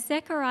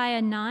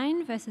Zechariah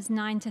 9, verses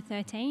 9 to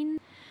 13.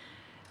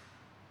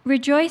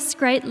 Rejoice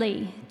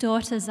greatly,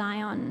 daughter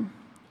Zion.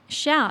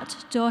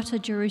 Shout, daughter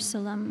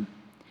Jerusalem.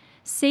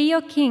 See,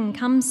 your king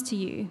comes to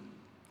you,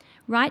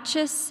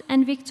 righteous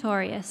and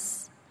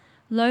victorious,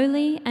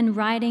 lowly and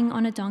riding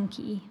on a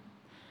donkey,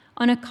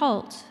 on a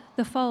colt,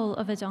 the foal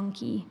of a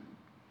donkey.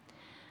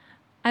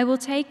 I will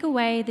take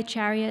away the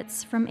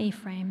chariots from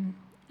Ephraim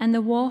and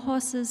the war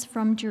horses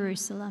from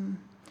Jerusalem,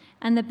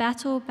 and the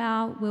battle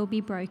bow will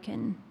be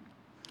broken.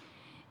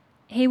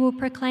 He will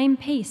proclaim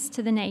peace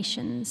to the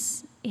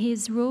nations.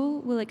 His rule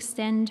will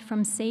extend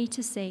from sea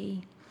to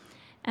sea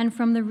and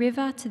from the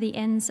river to the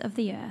ends of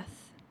the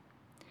earth.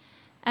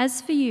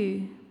 As for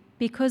you,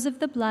 because of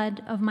the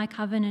blood of my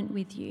covenant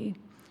with you,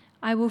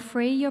 I will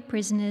free your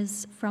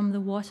prisoners from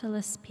the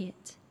waterless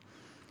pit.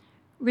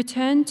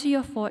 Return to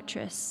your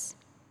fortress,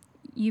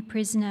 you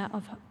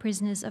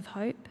prisoners of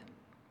hope.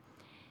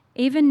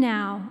 Even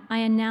now, I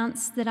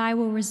announce that I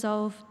will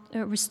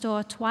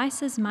restore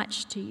twice as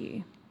much to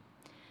you.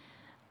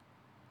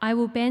 I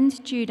will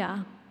bend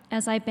Judah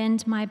as I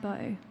bend my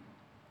bow,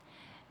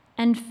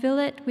 and fill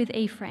it with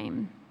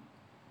Ephraim.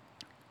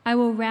 I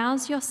will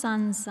rouse your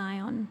sons,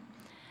 Zion,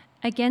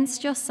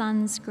 against your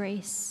sons,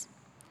 Greece,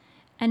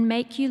 and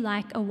make you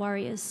like a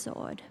warrior's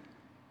sword.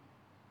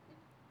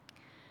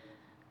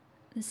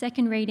 The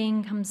second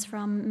reading comes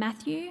from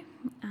Matthew,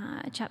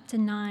 chapter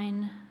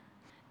 9.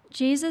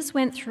 Jesus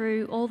went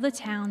through all the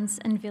towns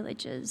and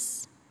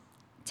villages,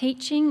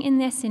 teaching in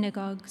their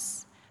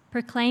synagogues,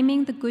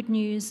 proclaiming the good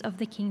news of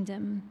the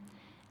kingdom,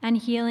 and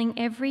healing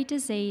every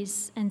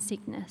disease and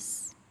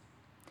sickness.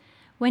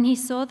 When he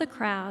saw the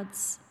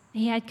crowds,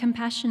 he had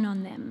compassion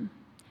on them,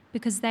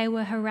 because they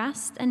were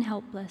harassed and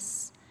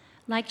helpless,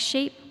 like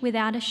sheep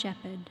without a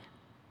shepherd.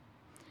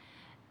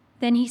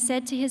 Then he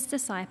said to his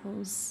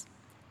disciples,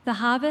 "The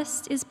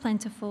harvest is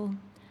plentiful,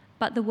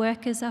 but the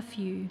workers are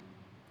few.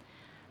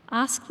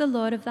 Ask the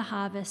Lord of the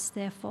harvest,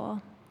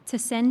 therefore, to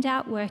send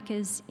out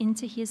workers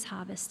into his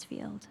harvest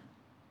field."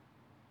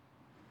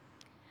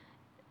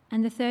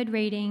 And the third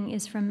reading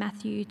is from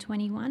Matthew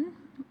 21,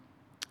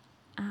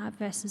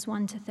 verses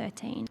 1 to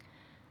 13.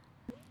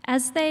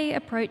 As they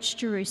approached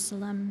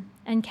Jerusalem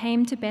and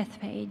came to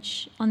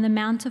Bethphage on the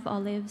Mount of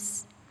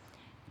Olives,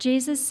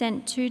 Jesus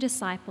sent 2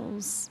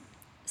 disciples,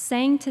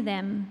 saying to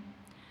them,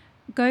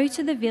 "Go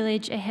to the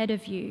village ahead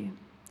of you,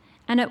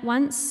 and at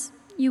once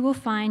you will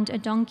find a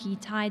donkey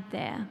tied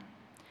there,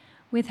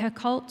 with her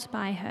colt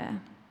by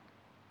her.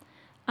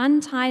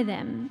 Untie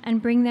them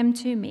and bring them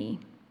to me.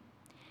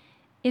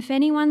 If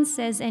anyone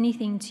says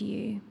anything to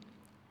you,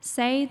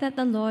 say that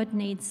the Lord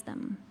needs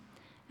them,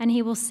 and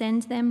he will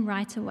send them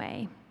right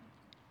away."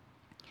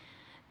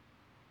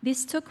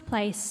 This took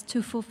place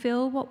to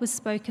fulfill what was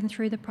spoken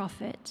through the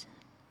prophet.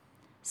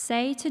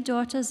 "Say to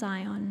daughter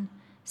Zion,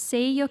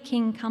 see, your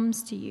king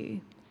comes to you,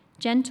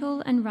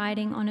 gentle and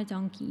riding on a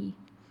donkey,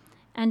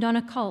 and on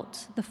a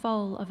colt, the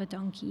foal of a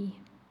donkey."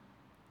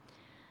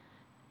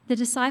 The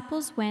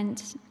disciples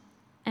went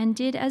and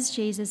did as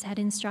Jesus had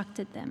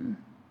instructed them.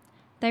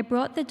 They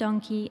brought the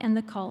donkey and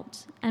the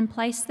colt and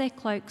placed their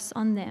cloaks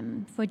on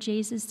them for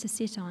Jesus to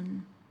sit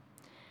on.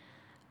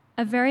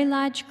 A very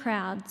large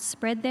crowd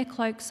spread their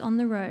cloaks on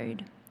the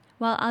road,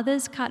 while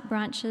others cut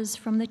branches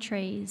from the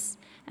trees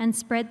and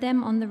spread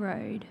them on the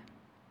road.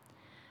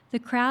 The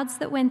crowds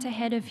that went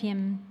ahead of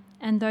him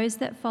and those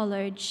that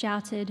followed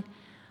shouted,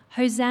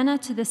 "Hosanna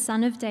to the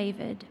Son of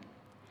David!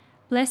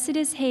 Blessed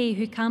is he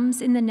who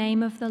comes in the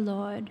name of the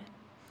Lord!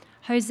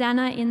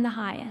 Hosanna in the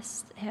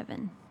highest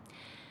heaven!"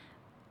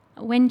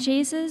 When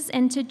Jesus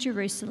entered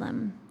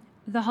Jerusalem,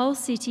 the whole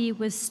city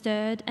was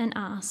stirred and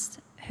asked,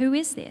 "Who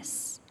is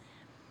this?"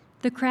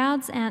 The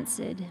crowds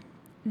answered,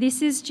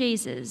 "This is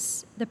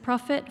Jesus, the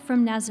prophet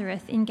from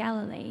Nazareth in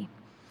Galilee."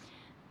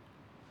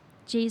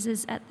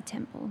 Jesus at the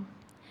temple.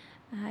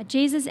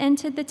 Jesus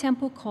entered the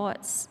temple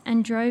courts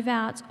and drove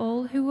out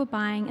all who were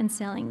buying and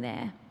selling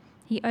there.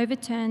 He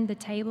overturned the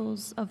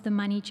tables of the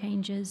money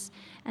changers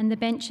and the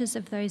benches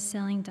of those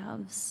selling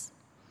doves.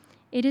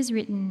 "It is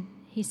written,"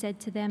 he said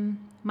to them,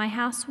 "My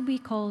house will be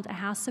called a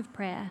house of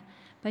prayer,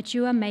 but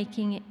you are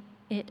making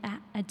it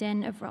a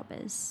den of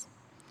robbers."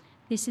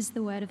 This is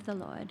the word of the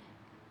Lord.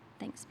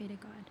 Thanks be to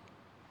God.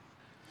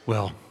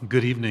 Well,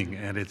 good evening,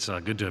 and it's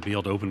good to be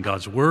able to open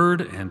God's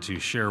Word and to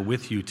share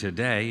with you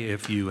today.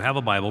 If you have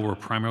a Bible, we're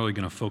primarily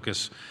going to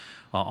focus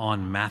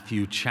on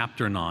Matthew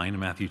chapter 9,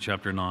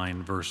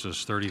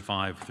 verses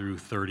 35 through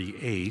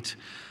 38.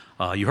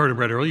 You heard it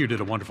read earlier. You did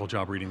a wonderful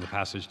job reading the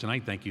passage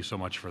tonight. Thank you so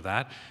much for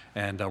that.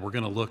 And we're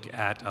going to look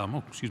at,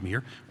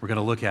 We're going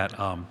to look at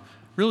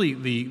really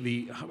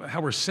the how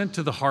we're sent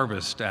to the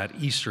harvest at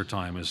Easter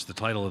time is the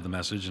title of the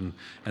message and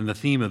the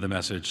theme of the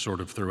message sort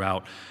of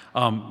throughout.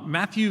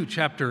 Matthew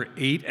chapter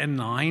 8 and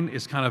 9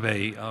 is kind of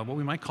a what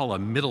we might call a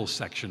middle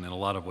section in a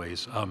lot of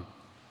ways.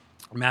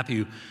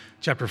 Matthew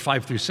chapter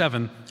 5 through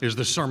 7 is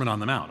the Sermon on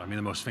the Mount. I mean,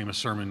 the most famous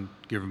sermon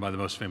given by the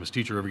most famous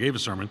teacher who ever gave a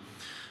sermon.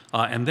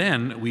 And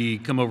then we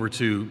come over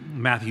to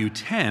Matthew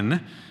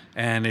 10,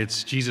 and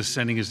it's Jesus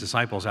sending his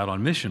disciples out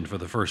on mission for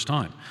the first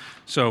time.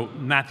 So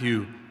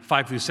Matthew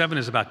 5 through 7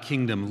 is about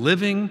kingdom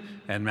living,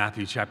 and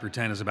Matthew chapter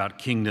 10 is about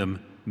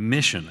kingdom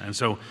mission. And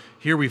so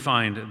here we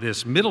find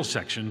this middle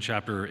section,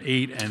 chapter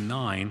 8 and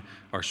 9,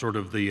 are sort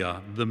of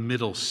the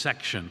middle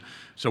section.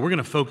 So we're going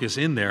to focus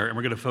in there, and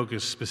we're going to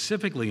focus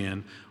specifically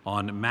in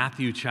on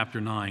Matthew chapter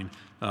 9,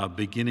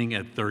 beginning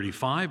at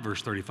 35,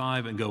 verse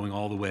 35, and going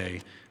all the way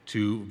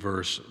to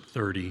verse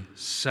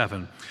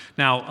 37.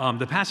 Now,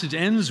 the passage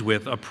ends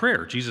with a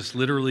prayer. Jesus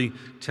literally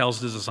tells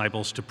his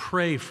disciples to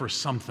pray for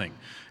something.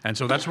 And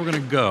so that's where we're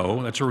going to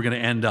go. That's where we're going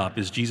to end up,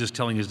 is Jesus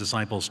telling his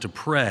disciples to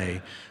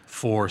pray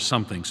for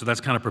something. So that's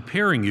kind of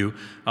preparing you.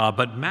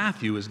 But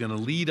Matthew is going to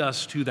lead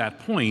us to that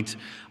point,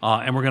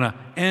 and we're going to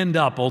end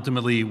up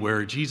ultimately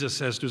where Jesus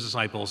says to his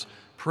disciples,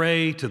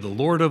 pray to the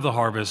Lord of the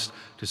harvest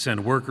to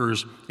send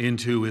workers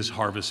into his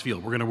harvest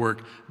field. We're going to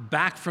work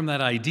back from that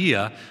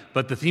idea,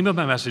 but the theme of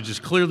my message is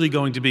clearly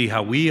going to be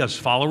how we as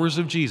followers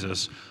of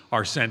Jesus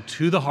are sent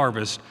to the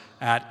harvest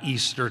at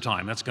Easter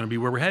time. That's going to be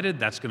where we're headed.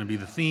 That's going to be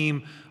the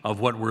theme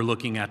of what we're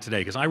looking at today.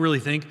 Because I really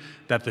think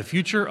that the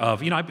future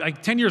of,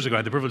 10 years ago, I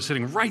had the privilege of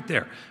sitting right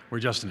there where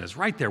Justin is,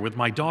 right there with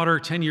my daughter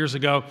 10 years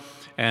ago.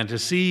 And to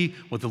see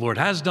what the Lord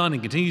has done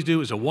and continues to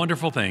do is a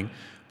wonderful thing.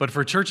 But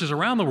for churches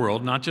around the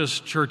world, not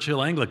just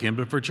Churchill Anglican,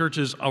 but for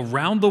churches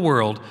around the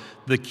world,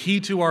 the key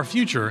to our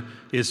future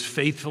is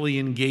faithfully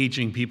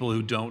engaging people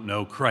who don't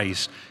know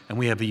Christ. And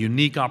we have a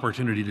unique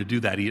opportunity to do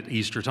that at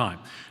Easter time.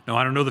 Now,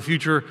 I don't know the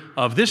future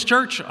of this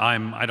church.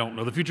 I don't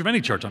know the future of any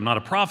church. I'm not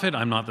a prophet.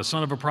 I'm not the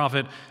son of a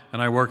prophet.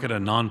 And I work at a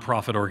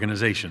nonprofit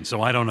organization.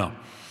 So I don't know.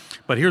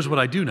 But here's what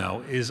I do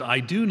know, is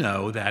I do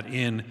know that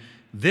in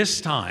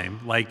this time,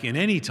 like in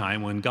any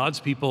time when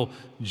God's people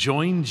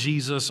join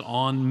Jesus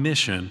on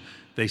mission,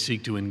 they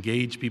seek to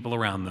engage people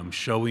around them,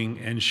 showing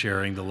and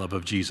sharing the love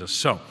of Jesus.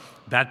 So,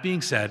 that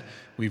being said,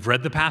 we've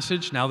read the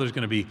passage. Now there's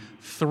going to be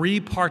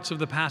 3 parts of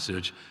the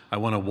passage I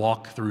want to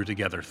walk through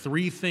together.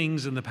 3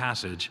 things in the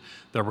passage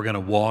that we're going to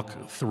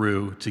walk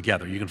through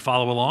together. You can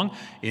follow along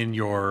in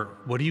your,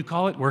 what do you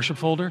call it, worship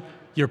folder?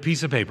 Your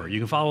piece of paper. You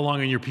can follow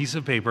along in your piece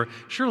of paper.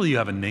 Surely you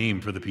have a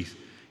name for the piece.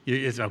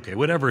 It's okay,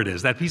 whatever it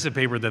is, that piece of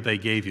paper that they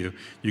gave you,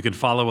 you can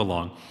follow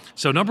along.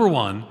 So number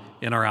 1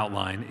 in our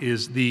outline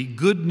is the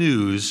good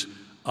news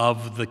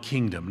of the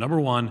kingdom. Number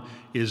 1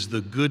 is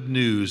the good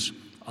news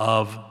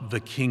of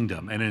the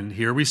kingdom. And in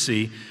here we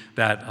see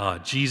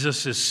that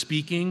Jesus is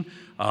speaking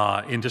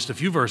in just a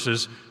few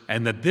verses,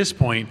 and at this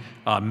point,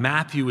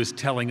 Matthew is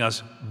telling us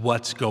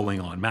what's going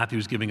on. Matthew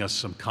is giving us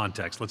some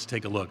context. Let's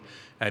take a look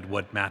at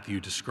what Matthew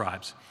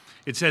describes.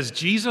 It says,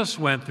 Jesus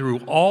went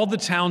through all the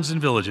towns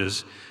and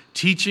villages,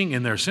 teaching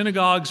in their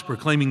synagogues,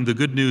 proclaiming the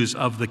good news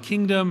of the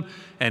kingdom,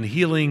 and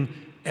healing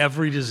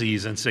every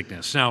disease and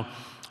sickness. Now,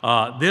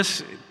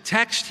 this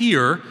text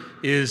here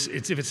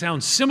if it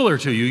sounds similar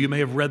to you, you may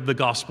have read the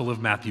Gospel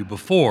of Matthew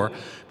before,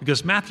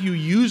 because Matthew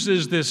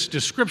uses this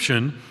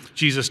description,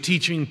 Jesus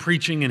teaching,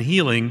 preaching, and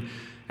healing,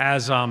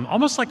 as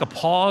almost like a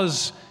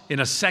pause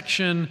in a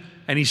section,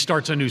 and he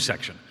starts a new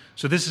section.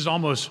 So this is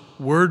almost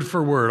word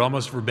for word,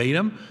 almost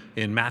verbatim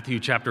in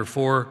Matthew chapter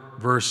 4,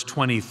 verse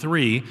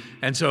 23.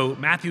 And so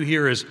Matthew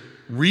here is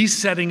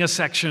resetting a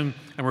section,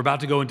 and we're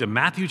about to go into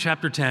Matthew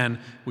chapter 10,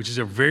 which is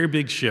a very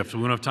big shift. We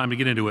won't have time to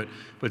get into it,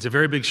 but it's a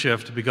very big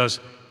shift because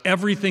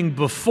everything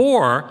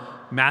before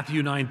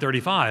Matthew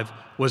 9:35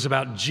 was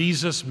about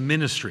Jesus'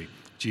 ministry.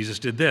 Jesus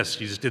did this,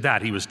 Jesus did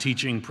that. He was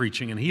teaching,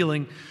 preaching, and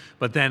healing.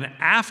 But then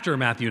after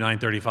Matthew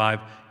 9:35,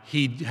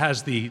 he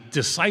has the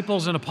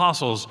disciples and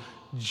apostles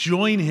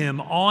join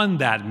him on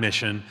that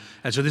mission.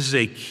 And so this is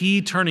a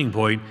key turning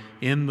point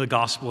in the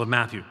Gospel of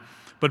Matthew.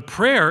 But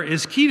prayer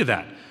is key to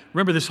that.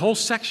 Remember, this whole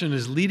section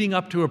is leading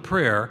up to a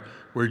prayer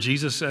where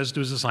Jesus says to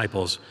his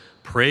disciples,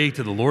 pray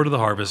to the Lord of the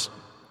harvest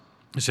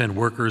to send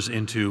workers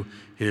into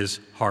his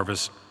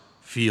harvest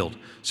field.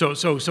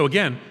 So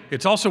again,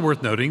 it's also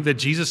worth noting that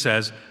Jesus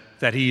says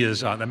that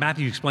that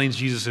Matthew explains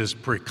Jesus is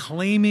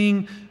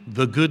proclaiming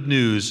the good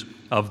news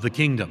of the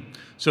kingdom.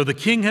 So the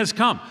king has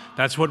come.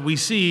 That's what we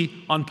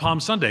see on Palm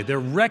Sunday. They're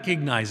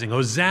recognizing,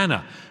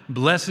 Hosanna,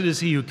 blessed is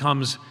he who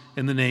comes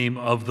in the name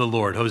of the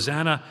Lord.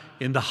 Hosanna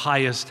in the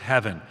highest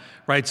heaven,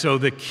 right? So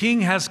the king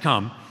has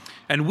come,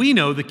 and we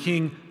know the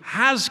king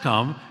has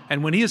come,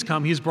 and when he has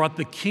come, he has brought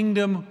the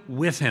kingdom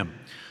with him.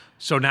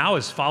 So now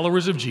as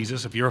followers of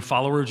Jesus, if you're a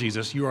follower of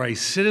Jesus, you are a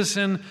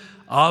citizen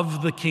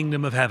of the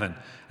kingdom of heaven.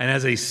 And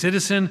as a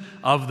citizen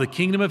of the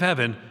kingdom of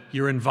heaven,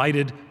 you're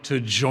invited to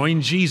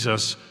join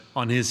Jesus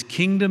on his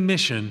kingdom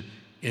mission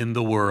in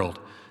the world.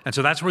 And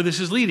so that's where this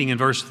is leading in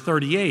verse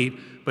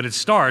 38, but it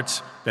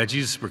starts that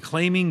Jesus is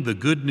proclaiming the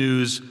good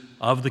news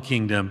of the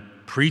kingdom,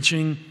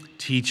 preaching,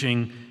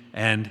 teaching,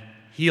 and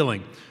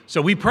healing.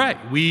 So we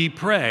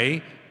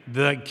pray,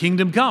 the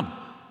kingdom come,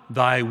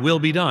 thy will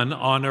be done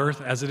on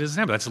earth as it is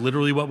in heaven. That's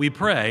literally what we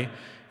pray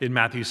in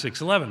Matthew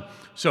 6:11.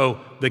 So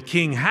the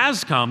king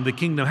has come, the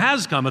kingdom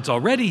has come, it's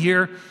already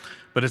here,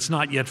 but it's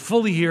not yet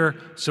fully here.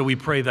 So we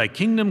pray, thy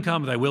kingdom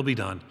come, thy will be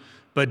done.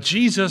 But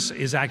Jesus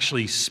is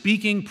actually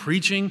speaking,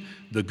 preaching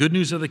the good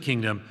news of the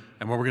kingdom.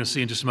 And what we're going to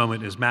see in just a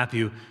moment is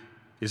Matthew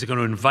is going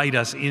to invite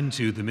us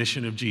into the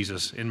mission of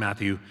Jesus in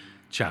Matthew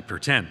chapter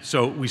 10.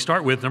 So we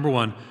start with, number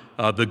one,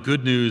 the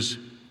good news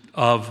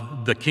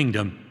of the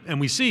kingdom. And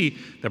we see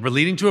that we're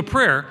leading to a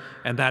prayer,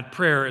 and that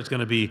prayer is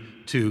going to be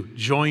to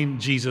join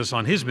Jesus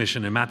on his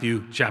mission in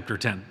Matthew chapter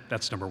 10.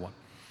 That's number one.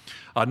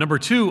 Number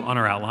two on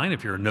our outline,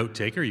 if you're a note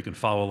taker, you can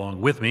follow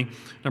along with me.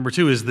 Number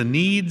two is the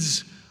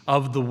needs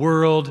of the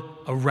world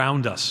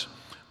around us.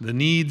 The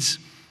needs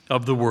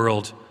of the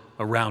world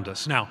around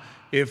us. Now,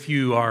 if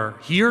you are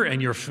here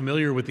and you're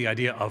familiar with the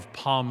idea of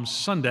Palm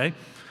Sunday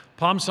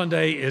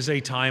is a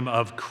time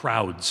of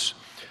crowds.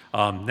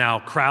 Now,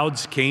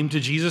 crowds came to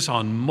Jesus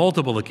on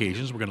multiple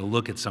occasions. We're going to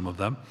look at some of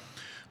them.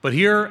 But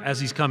here,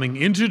 as he's coming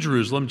into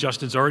Jerusalem,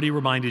 Justin's already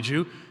reminded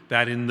you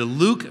that in the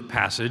Luke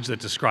passage that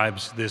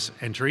describes this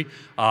entry,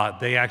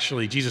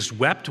 Jesus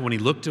wept when he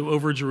looked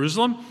over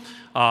Jerusalem.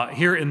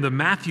 Here in the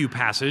Matthew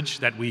passage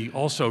that you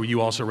also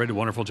read a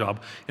wonderful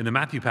job. In the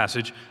Matthew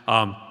passage,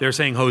 they're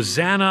saying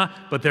Hosanna,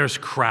 but there's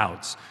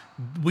crowds.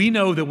 We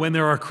know that when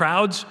there are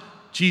crowds,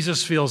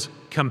 Jesus feels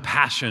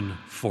compassion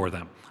for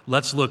them.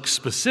 Let's look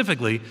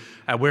specifically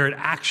at where it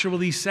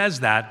actually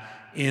says that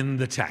in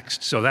the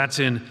text. So that's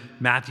in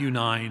Matthew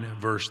 9,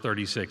 verse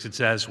 36. It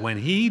says, when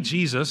he,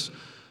 Jesus,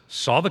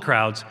 saw the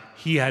crowds,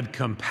 he had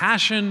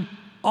compassion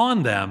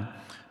on them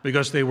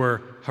because they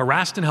were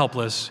harassed and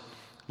helpless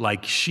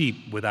like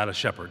sheep without a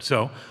shepherd.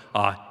 So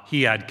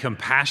he had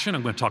compassion.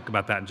 I'm going to talk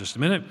about that in just a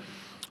minute.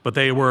 But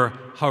they were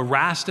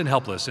harassed and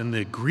helpless. In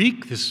the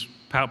Greek, this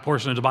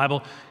portion of the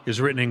Bible is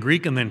written in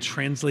Greek and then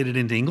translated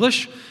into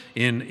English.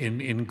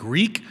 In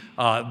Greek,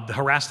 the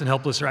harassed and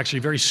helpless are actually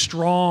very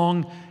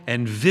strong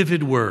and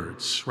vivid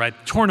words, right?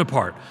 Torn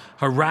apart,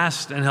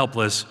 harassed and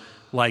helpless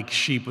like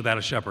sheep without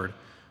a shepherd.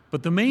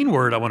 But the main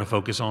word I want to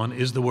focus on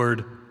is the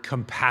word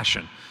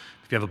compassion.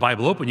 If you have a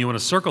Bible open, you want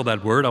to circle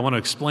that word. I want to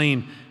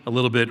explain a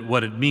little bit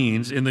what it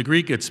means. In the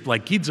Greek, it's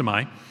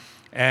plagizomai,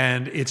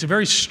 and it's a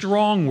very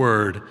strong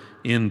word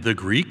in the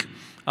Greek.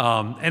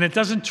 And it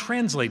doesn't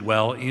translate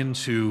well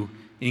into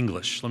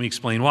English. Let me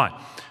explain why.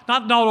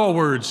 Not all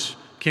words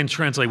can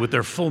translate with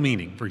their full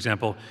meaning. For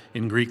example,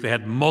 in Greek, they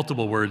had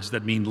multiple words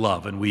that mean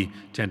love, and we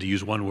tend to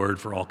use one word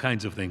for all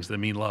kinds of things that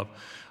mean love.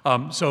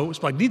 So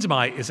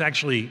splagnizomai is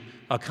actually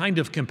a kind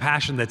of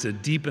compassion that's a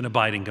deep and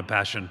abiding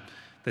compassion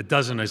that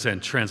doesn't, as I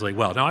said, translate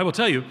well. Now, I will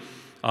tell you,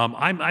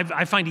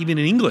 I find even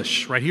in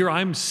English, right here,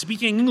 I'm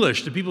speaking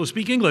English to people who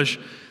speak English,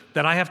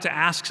 that I have to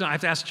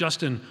ask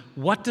Justin,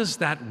 what does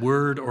that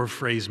word or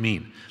phrase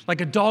mean? Like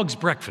a dog's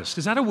breakfast.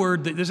 Is that a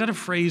word, is that a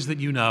phrase that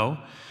you know?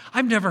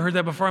 I've never heard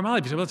that before in my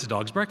life. You say, well, it's a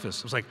dog's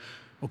breakfast. I was like,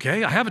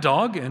 okay, I have a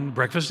dog and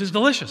breakfast is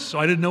delicious. So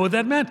I didn't know what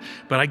that meant.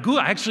 But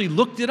I actually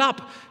looked it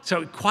up.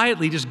 So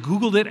quietly just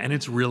Googled it and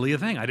it's really a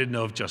thing. I didn't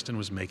know if Justin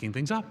was making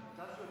things up.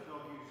 That's what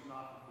dog is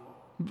not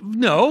for.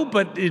 No,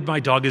 but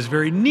my dog is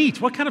very neat.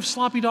 What kind of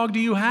sloppy dog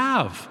do you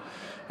have?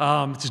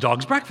 It's a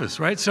dog's breakfast,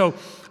 right? So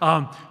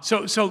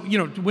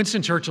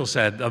Winston Churchill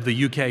said of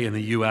the UK and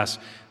the US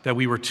that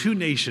we were two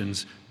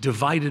nations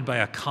divided by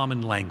a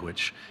common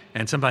language.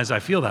 And sometimes I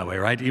feel that way,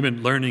 right?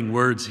 Even learning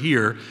words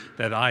here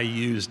that I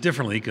use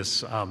differently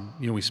because,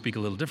 we speak a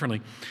little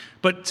differently.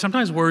 But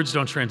sometimes words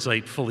don't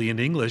translate fully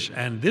into English,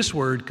 and this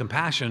word,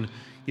 compassion,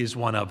 is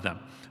one of them.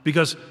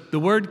 Because the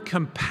word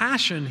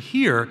compassion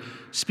here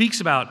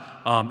speaks about,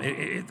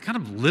 it kind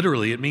of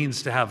literally, it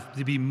means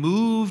to be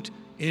moved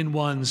in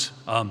one's,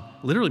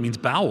 literally means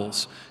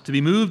bowels, to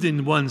be moved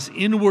in one's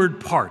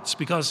inward parts,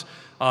 because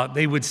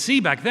they would see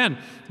back then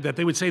that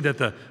they would say that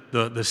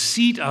the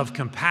seat of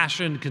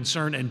compassion,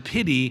 concern, and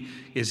pity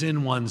is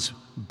in one's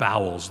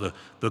bowels,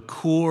 the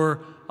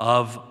core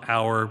of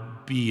our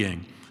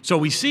being. So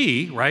we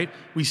see, right,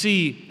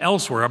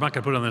 elsewhere, I'm not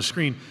going to put it on the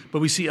screen, but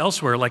we see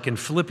elsewhere, like in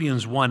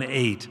Philippians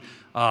 1:8,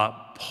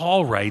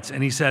 Paul writes,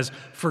 and he says,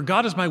 "For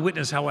God is my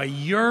witness how I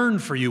yearn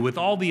for you with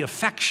all the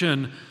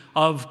affection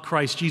of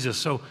Christ Jesus."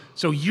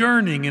 So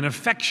yearning and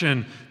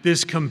affection,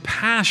 this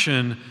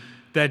compassion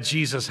that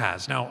Jesus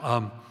has.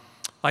 Now,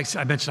 like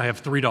I mentioned, I have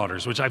 3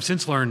 daughters, which I've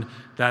since learned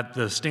that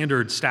the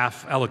standard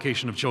staff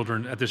allocation of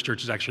children at this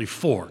church is actually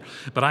 4.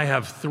 But I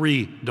have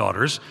 3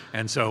 daughters,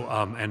 and so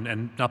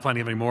and not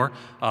planning to have any more.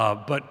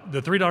 But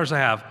the 3 daughters I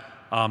have,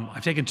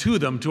 I've taken 2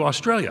 of them to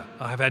Australia.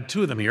 I've had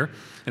 2 of them here,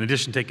 in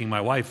addition to taking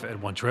my wife at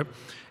one trip.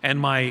 And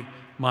my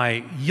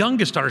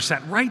youngest daughter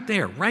sat right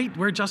there, right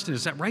where Justin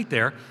is, sat right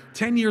there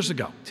 10 years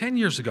ago. 10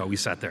 years ago we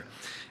sat there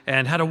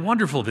and had a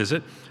wonderful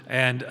visit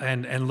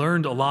and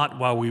learned a lot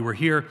while we were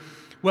here.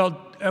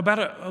 Well, about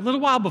a little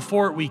while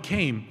before we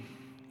came,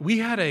 we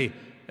had a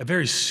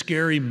very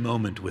scary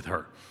moment with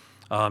her.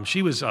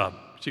 She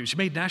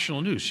made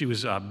national news. She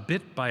was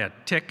bit by a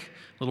tick,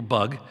 little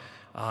bug,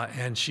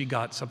 and she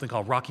got something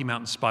called Rocky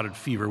Mountain Spotted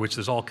Fever, which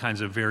there's all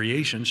kinds of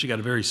variations. She got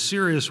a very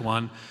serious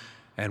one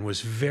and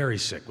was very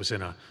sick, was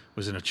in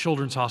a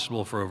children's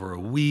hospital for over a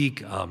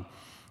week.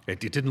 It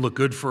didn't look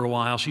good for a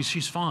while.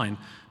 She's fine,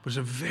 but it was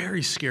a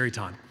very scary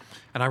time.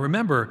 And I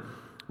remember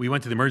we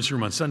went to the emergency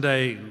room on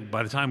Sunday.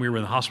 By the time we were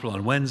in the hospital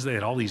on Wednesday, I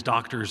had all these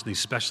doctors, these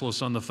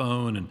specialists on the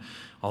phone, and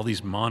all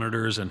these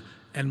monitors.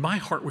 And my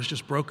heart was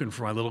just broken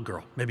for my little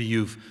girl. Maybe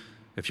you've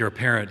If you're a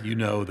parent, you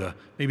know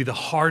maybe the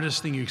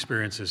hardest thing you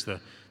experience is the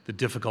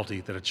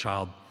difficulty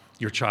that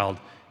your child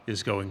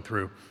is going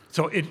through.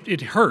 So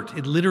it hurt.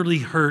 It literally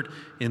hurt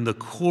in the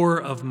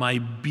core of my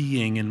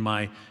being, in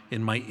my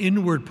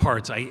inward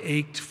parts. I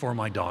ached for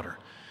my daughter.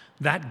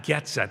 That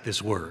gets at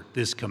this word,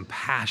 this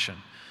compassion.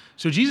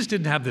 So Jesus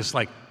didn't have this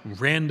like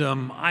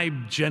random,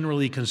 I'm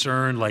generally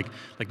concerned, like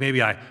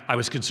maybe I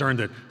was concerned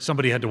that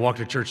somebody had to walk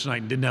to church tonight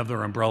and didn't have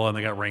their umbrella and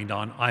they got rained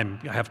on. I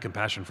have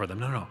compassion for them.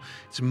 No.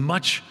 It's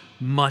much,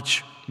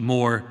 much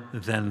more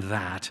than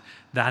that.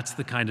 That's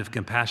the kind of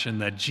compassion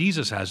that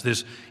Jesus has,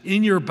 this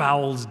in your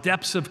bowels,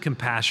 depths of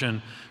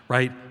compassion,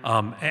 right?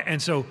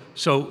 And so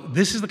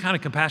this is the kind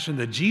of compassion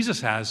that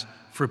Jesus has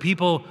for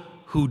people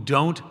who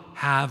don't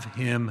have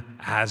him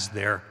as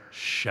their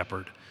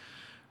shepherd.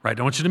 Right? I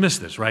don't want you to miss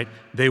this, right?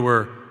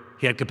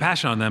 He had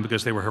compassion on them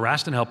because they were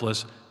harassed and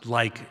helpless,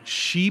 like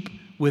sheep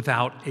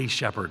without a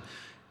shepherd.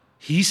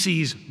 He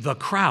sees the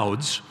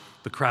crowds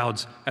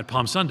at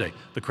Palm Sunday,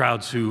 the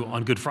crowds who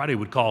on Good Friday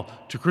would call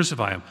to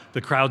crucify him,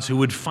 the crowds who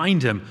would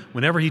find him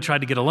whenever he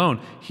tried to get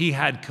alone. He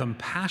had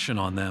compassion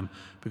on them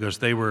because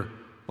they were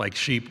like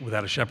sheep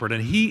without a shepherd.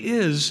 And he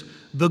is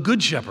the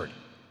good shepherd.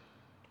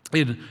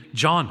 In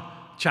John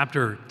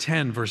chapter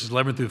 10, verses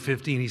 11 through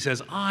 15, he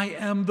says, I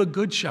am the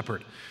good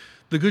shepherd.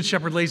 The good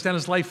shepherd lays down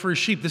his life for his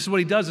sheep. This is what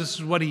he does. This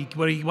is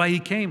why he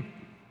came.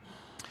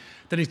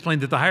 Then he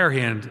explained that the higher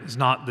hand is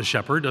not the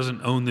shepherd,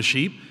 doesn't own the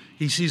sheep.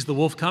 He sees the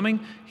wolf coming.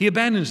 He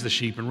abandons the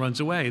sheep and runs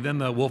away. Then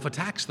the wolf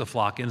attacks the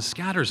flock and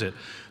scatters it.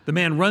 The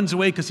man runs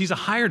away because he's a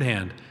hired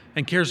hand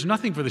and cares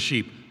nothing for the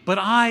sheep. But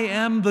I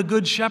am the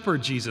good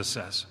shepherd, Jesus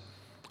says.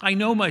 I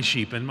know my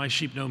sheep and my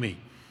sheep know me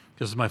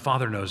because my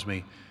Father knows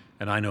me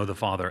and I know the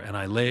Father. And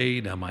I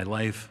lay down my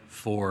life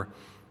for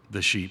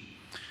the sheep.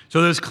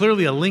 So there's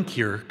clearly a link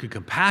here to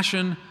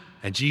compassion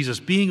and Jesus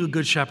being a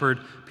good shepherd,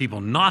 people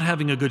not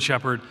having a good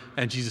shepherd,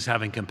 and Jesus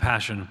having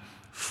compassion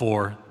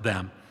for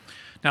them.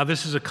 Now,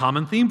 this is a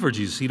common theme for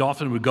Jesus. He'd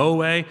often would go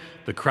away,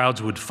 the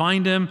crowds would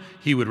find him,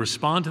 he would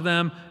respond to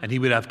them, and he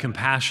would have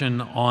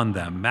compassion on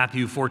them.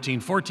 Matthew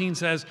 14:14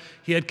 says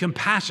he had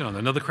compassion on them.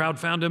 Another crowd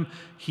found him,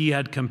 he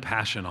had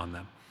compassion on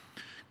them.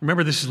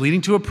 Remember, this is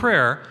leading to a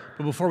prayer,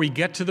 but before we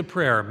get to the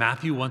prayer,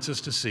 Matthew wants us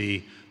to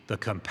see the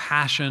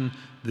compassion,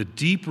 the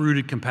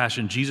deep-rooted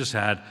compassion Jesus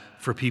had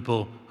for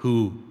people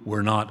who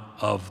were not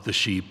of the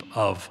sheep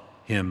of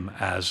him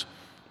as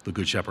the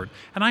good shepherd.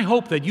 And I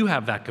hope that you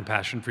have that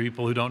compassion for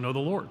people who don't know the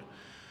Lord.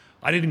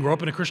 I didn't grow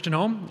up in a Christian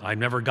home. I've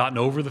never gotten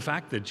over the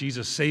fact that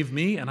Jesus saved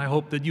me, and I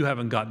hope that you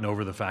haven't gotten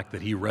over the fact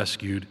that he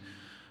rescued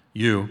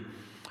you.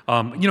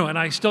 And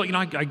I still,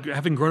 I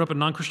having grown up in a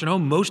non-Christian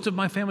home, most of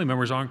my family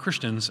members aren't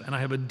Christians, and I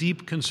have a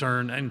deep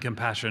concern and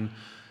compassion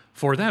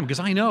for them because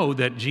I know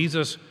that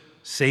Jesus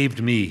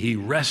saved me. He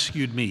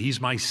rescued me.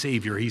 He's my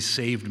Savior. He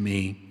saved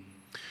me.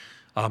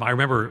 I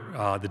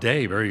remember the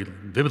day very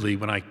vividly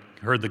when I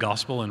heard the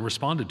gospel and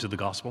responded to the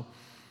gospel.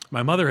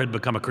 My mother had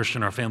become a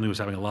Christian. Our family was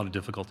having a lot of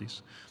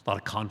difficulties, a lot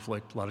of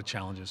conflict, a lot of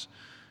challenges.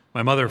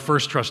 My mother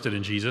first trusted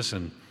in Jesus,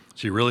 and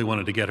she really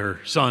wanted to get her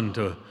son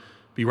to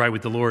be right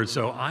with the Lord.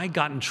 So I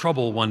got in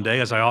trouble one day,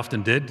 as I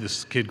often did,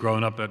 this kid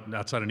growing up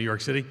outside of New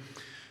York City.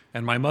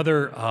 And my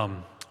mother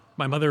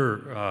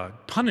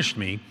punished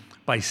me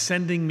by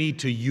sending me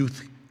to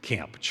youth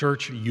camp,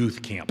 church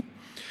youth camp,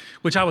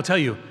 which I will tell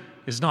you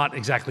is not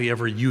exactly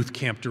every youth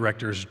camp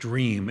director's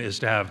dream, is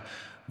to have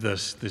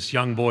this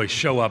young boy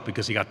show up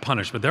because he got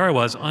punished. But there I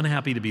was,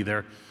 unhappy to be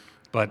there,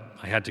 but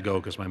I had to go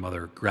because my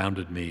mother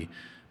grounded me,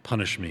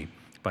 punished me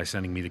by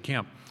sending me to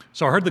camp.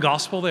 So I heard the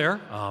gospel there,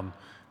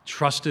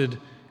 trusted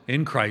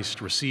in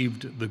Christ,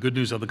 received the good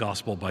news of the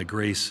gospel by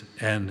grace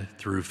and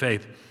through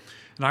faith.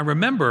 And I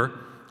remember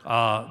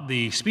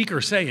the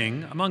speaker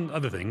saying, among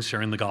other things,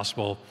 sharing the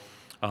gospel,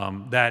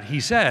 that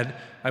he said,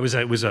 it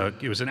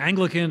was an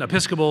Anglican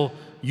Episcopal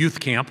youth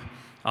camp,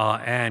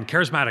 and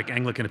charismatic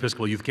Anglican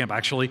Episcopal youth camp,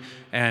 actually.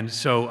 And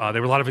so they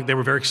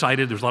were very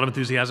excited. There was a lot of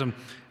enthusiasm.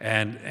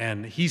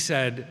 And he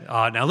said,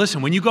 now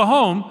listen, when you go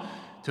home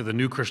to the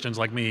new Christians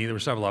like me, there were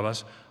several of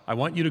us, I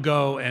want you to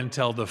go and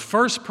tell the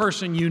first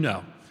person you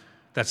know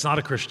that's not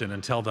a Christian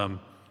and tell them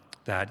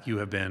that you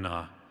have been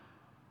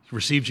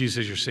received Jesus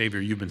as your Savior,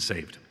 you've been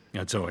saved.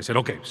 And so I said,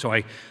 okay. So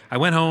I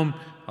went home,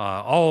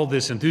 all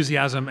this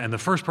enthusiasm, and the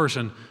first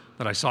person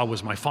that I saw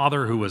was my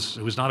father, who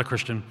was not a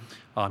Christian.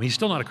 He's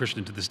still not a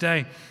Christian to this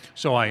day.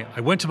 So I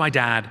went to my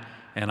dad,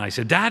 and I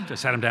said, Dad, I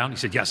sat him down. He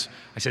said, yes.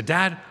 I said,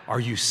 Dad, are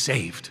you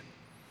saved?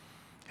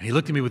 And he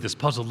looked at me with this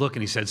puzzled look,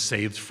 and he said,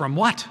 saved from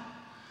what?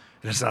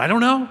 And I said, I don't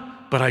know,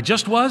 but I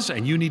just was,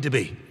 and you need to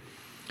be.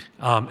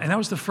 And that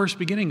was the first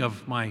beginning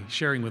of my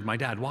sharing with my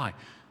dad. Why?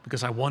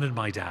 Because I wanted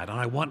my dad, and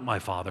I want my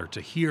father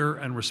to hear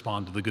and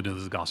respond to the good news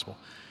of the gospel.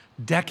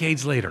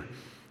 Decades later,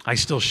 I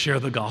still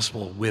share the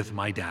gospel with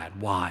my dad.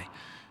 Why?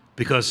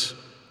 Because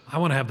I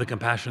want to have the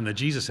compassion that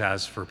Jesus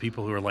has for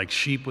people who are like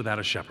sheep without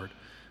a shepherd.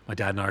 My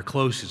dad and I are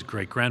close. He's a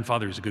great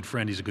grandfather. He's a good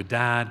friend. He's a good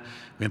dad.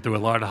 Went through a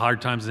lot of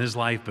hard times in his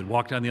life, but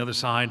walked on the other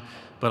side.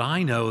 But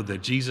I know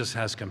that Jesus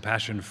has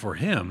compassion for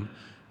him,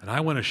 and I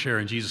want to share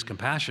in Jesus'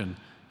 compassion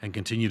and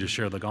continue to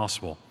share the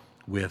gospel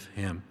with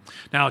him.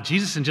 Now,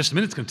 Jesus in just a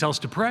minute is going to tell us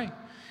to pray.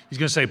 He's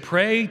going to say,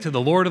 pray to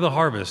the Lord of the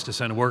harvest to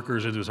send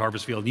workers into his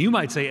harvest field. And you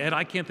might say, Ed,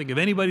 I can't think of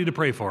anybody to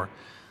pray for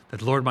that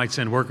the Lord might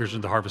send workers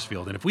into the harvest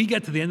field. And if we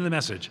get to the end of the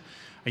message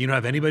and you don't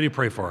have anybody to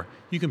pray for,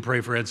 you can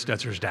pray for Ed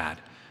Stetzer's dad,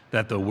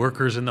 that the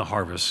workers in the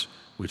harvest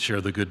would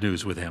share the good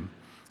news with him.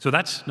 So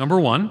that's number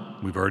one.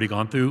 We've already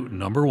gone through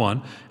number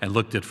one and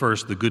looked at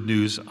first the good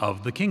news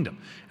of the kingdom.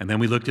 And then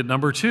we looked at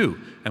number two,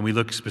 and we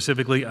looked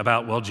specifically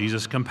about, well,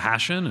 Jesus'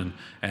 compassion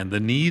and the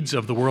needs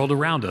of the world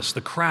around us,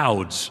 the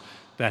crowds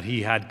that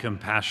he had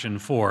compassion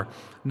for.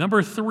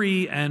 Number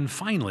three, and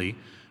finally,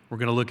 we're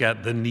going to look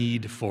at the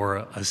need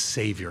for a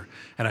Savior.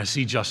 And I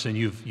see, Justin,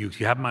 you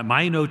have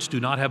my notes do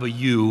not have a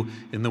U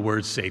in the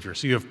word Savior.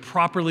 So you have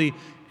properly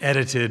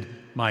edited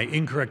my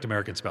incorrect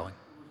American spelling.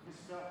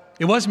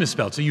 It was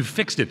misspelled, so you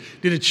fixed it.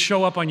 Did it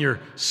show up on your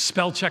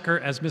spell checker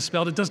as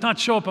misspelled? It does not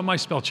show up on my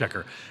spell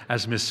checker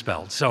as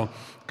misspelled. So,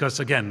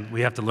 because again,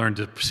 we have to learn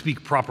to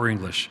speak proper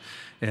English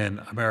in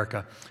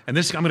America. And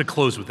this, I'm going to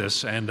close with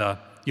this. And you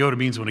know what it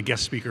means when a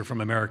guest speaker from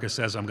America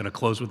says, I'm going to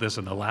close with this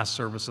in the last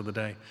service of the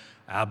day?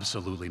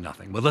 Absolutely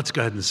nothing. But let's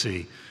go ahead and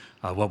see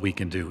what we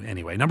can do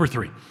anyway. Number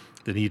three,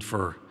 the need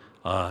for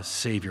a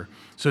Savior.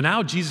 So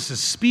now Jesus is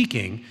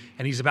speaking,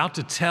 and he's about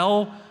to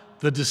tell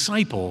the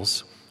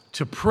disciples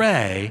to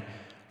pray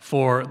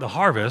for the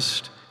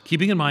harvest,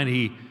 keeping in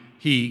mind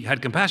he had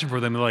compassion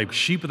for them like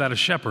sheep without a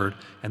shepherd.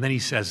 And then he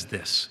says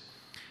this,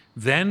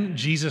 then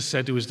Jesus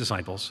said to his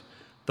disciples,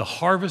 the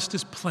harvest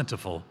is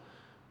plentiful,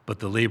 but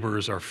the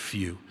laborers are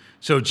few.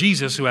 So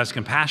Jesus, who has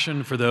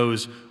compassion for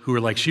those who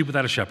are like sheep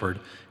without a shepherd,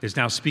 is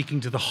now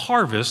speaking to the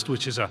harvest,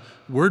 which is a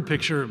word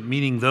picture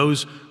meaning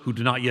those who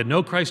do not yet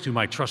know Christ, who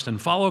might trust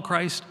and follow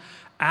Christ.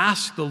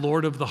 Ask the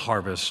Lord of the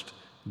harvest,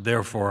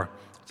 therefore,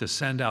 to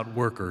send out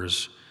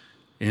workers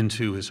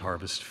into his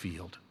harvest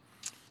field.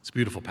 It's a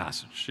beautiful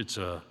passage. It's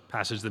a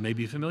passage that may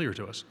be familiar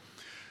to us.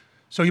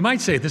 So you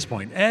might say at this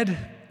point, Ed,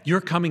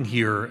 you're coming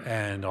here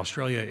and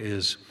Australia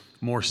is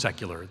more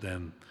secular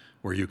than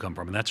where you come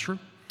from, and that's true.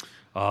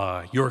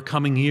 You're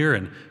coming here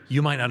and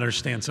you might not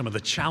understand some of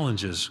the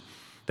challenges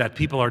that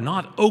people are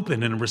not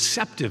open and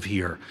receptive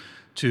here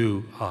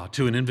to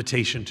an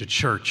invitation to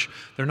church.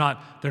 They're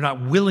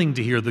not willing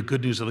to hear the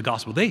good news of the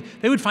gospel. They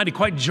would find it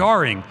quite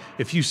jarring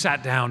if you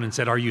sat down and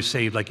said, "Are you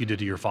saved?" like you did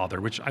to your father,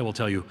 which I will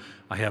tell you,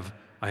 I have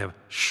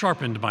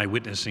sharpened my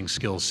witnessing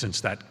skills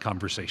since that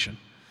conversation.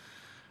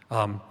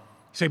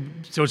 Say,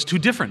 so it's too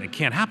different. It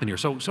can't happen here.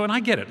 So and I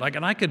get it.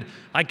 And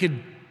I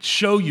could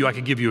show you. I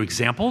could give you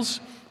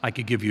examples. I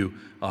could give you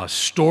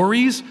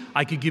stories.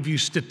 I could give you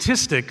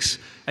statistics,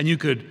 and you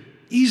could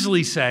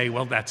easily say,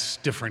 "Well, that's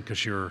different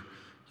because you're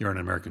in an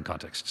American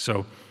context."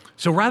 So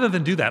rather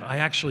than do that, I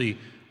actually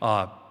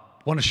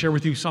want to share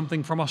with you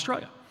something from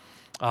Australia.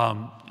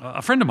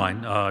 A friend of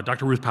mine,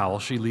 Dr. Ruth Powell,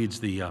 she leads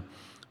the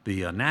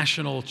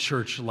National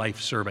Church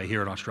Life Survey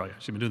here in Australia.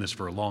 She's been doing this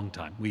for a long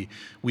time.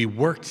 We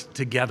worked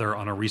together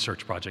on a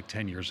research project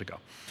 10 years ago.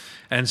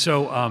 And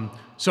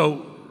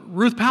so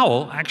Ruth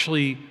Powell,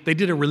 actually, they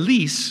did a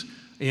release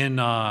in,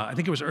 I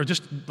think it was, or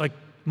just like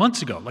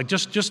months ago,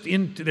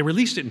 they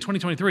released it in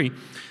 2023.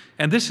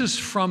 And this is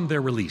from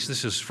their release.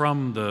 This is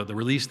from the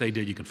release they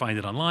did. You can find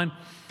it online.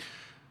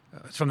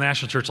 It's from the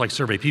National Church Life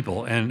Survey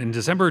people. And in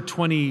December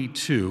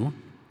 22,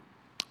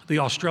 the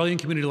Australian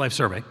Community Life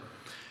Survey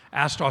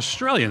asked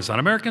Australians, not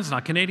Americans,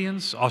 not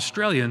Canadians,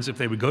 Australians, if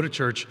they would go to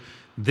church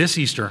this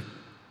Easter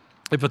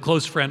if a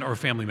close friend or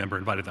family member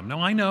invited them.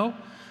 Now, I know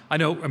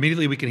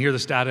immediately we can hear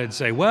this data and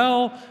say,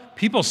 well,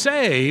 people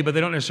say, but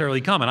they don't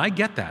necessarily come. And I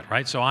get that,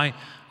 right? So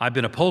I've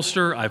been a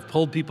pollster, I've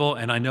polled people,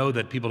 and I know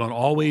that people don't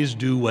always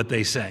do what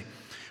they say.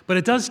 But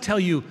it does tell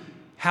you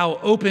how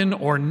open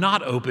or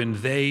not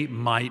open they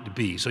might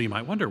be. So you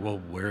might wonder, well,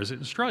 where is it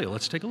in Australia?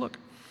 Let's take a look.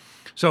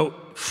 So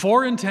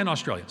 4 in 10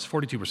 Australians,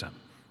 42%,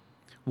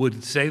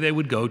 would say they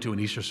would go to an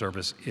Easter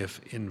service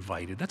if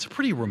invited. That's a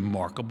pretty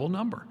remarkable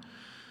number.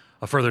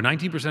 A further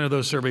 19% of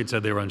those surveyed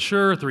said they were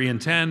unsure, 3 in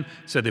 10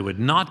 said they would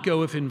not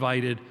go if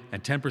invited,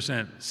 and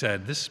 10%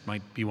 said, this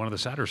might be one of the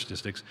sadder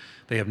statistics,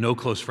 they have no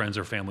close friends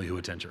or family who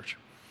attend church.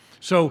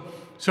 So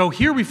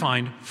here we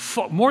find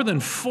more than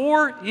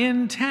 4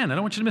 in 10, I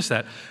don't want you to miss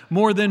that,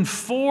 more than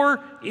 4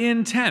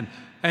 in 10.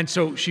 And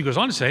so she goes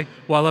on to say,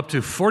 while up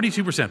to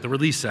 42%, the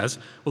release says,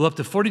 well, up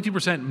to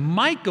 42%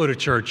 might go to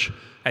church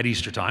at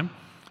Easter time,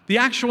 the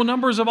actual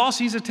numbers of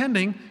Aussies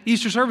attending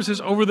Easter services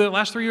over the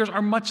last 3 years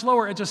are much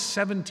lower at just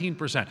 17%.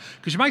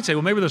 Because you might say,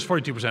 well, maybe those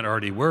 42%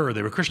 already were, or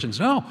they were Christians.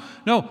 No.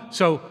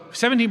 So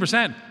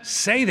 17%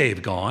 say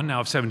they've gone.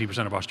 Now, if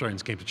 70% of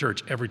Australians came to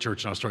church, every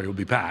church in Australia would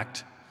be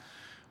packed.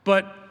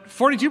 But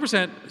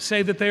 42%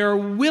 say that they are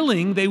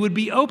willing, they would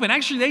be open.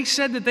 Actually, they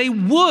said that they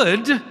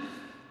would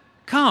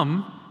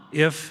come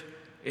if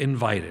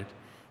invited.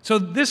 So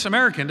this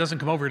American doesn't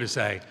come over to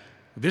say,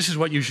 this is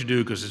what you should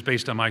do because it's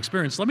based on my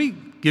experience. Let me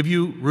give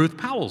you Ruth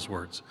Powell's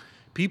words.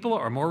 People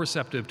are more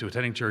receptive to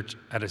attending church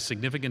at a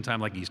significant time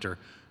like Easter,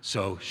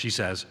 so she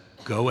says,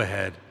 go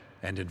ahead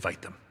and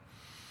invite them.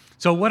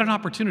 So what an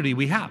opportunity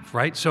we have,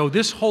 right? So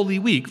this Holy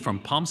Week from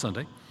Palm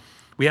Sunday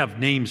we have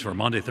names for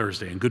Monday,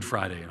 Thursday, and Good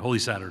Friday, and Holy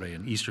Saturday,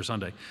 and Easter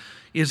Sunday,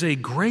 is a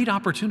great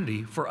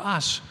opportunity for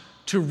us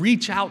to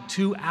reach out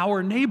to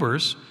our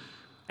neighbors.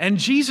 And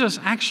Jesus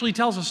actually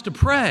tells us to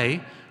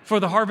pray for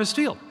the harvest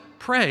field.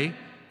 Pray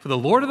for the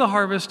Lord of the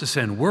harvest to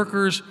send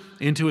workers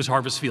into his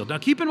harvest field. Now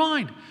keep in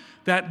mind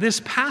that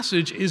this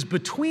passage is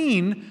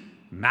between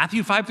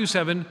Matthew 5 through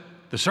 7,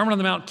 the Sermon on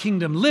the Mount,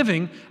 Kingdom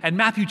Living, and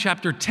Matthew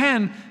chapter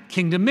 10,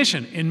 Kingdom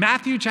Mission. In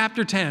Matthew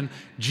chapter 10,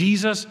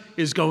 Jesus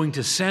is going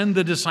to send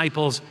the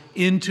disciples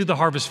into the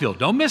harvest field.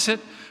 Don't miss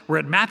it. We're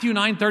at Matthew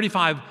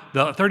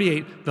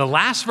 9:38, the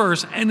last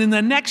verse, and in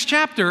the next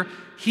chapter,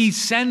 he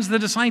sends the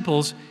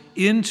disciples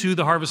into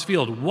the harvest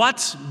field.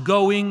 What's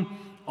going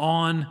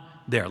on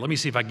there? Let me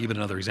see if I can give it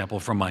another example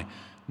from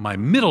my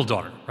middle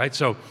daughter, right?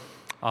 So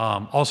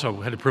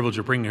also had the privilege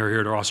of bringing her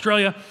here to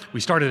Australia. We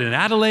started in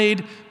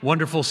Adelaide,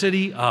 wonderful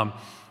city.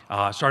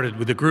 Started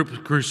with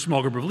a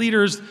small group of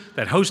leaders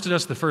that hosted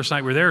us the first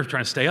night we were there,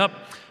 trying to stay up.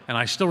 And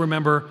I still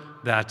remember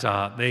that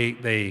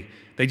they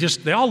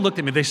all looked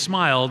at me, they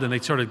smiled, and they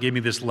sort of gave me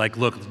this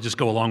look, just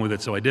go along with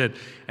it, so I did.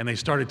 And they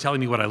started telling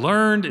me what I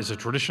learned is a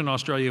tradition in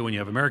Australia when you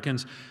have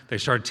Americans. They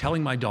started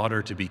telling my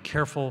daughter to be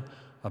careful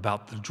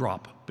about the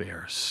drop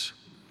bears.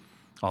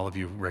 All of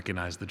you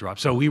recognize the drop.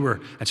 So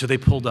they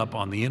pulled up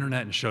on the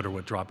internet and showed her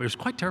what drop bears. It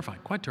was quite terrifying.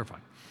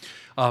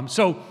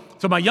 So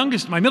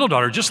my middle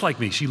daughter, just like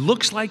me, she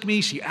looks like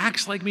me, she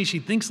acts like me, she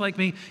thinks like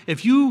me.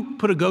 If you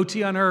put a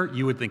goatee on her,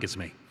 you would think it's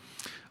me.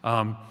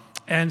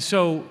 And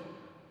so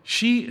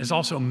she is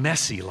also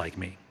messy like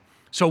me.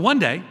 So one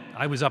day,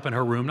 I was up in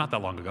her room not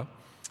that long ago.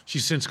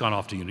 She's since gone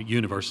off to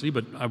university,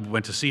 but I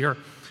went to see her,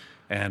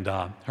 and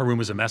her room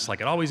was a mess like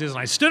it always is. And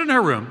I stood in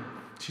her room,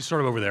 she's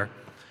sort of over there,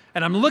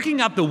 and I'm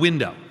looking out the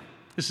window.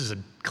 This is a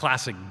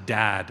classic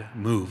dad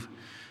move.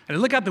 And I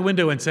look out the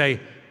window and say,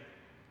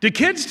 do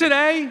kids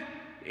today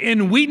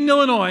in Wheaton,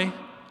 Illinois,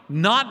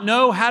 not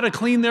know how to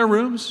clean their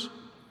rooms?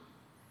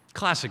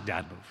 Classic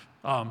dad move.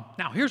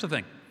 Now, here's the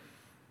thing.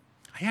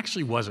 I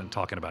actually wasn't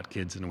talking about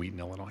kids in Wheaton,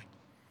 Illinois.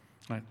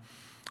 Right?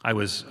 I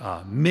was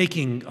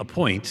making a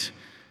point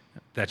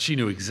that she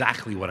knew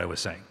exactly what I was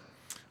saying.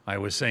 I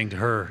was saying to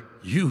her,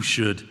 you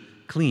should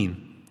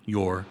clean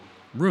your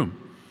room.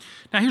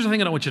 Now, here's the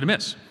thing I don't want you to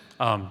miss.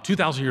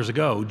 2,000 years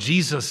ago,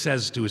 Jesus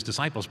says to his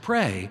disciples,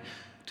 pray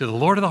to the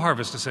Lord of the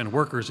harvest to send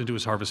workers into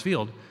his harvest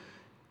field.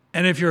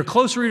 And if you're a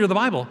close reader of the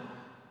Bible,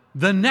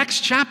 the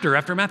next chapter,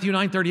 after Matthew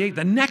 9:38,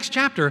 the next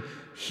chapter,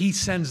 he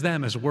sends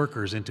them as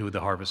workers into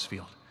the harvest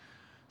field.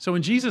 So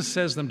when Jesus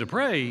says them to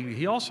pray,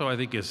 he also, I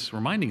think, is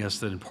reminding us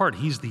that in part,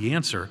 he's the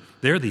answer,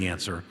 they're the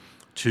answer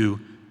to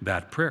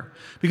that prayer.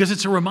 Because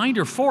it's a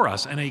reminder for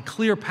us and a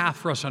clear path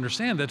for us to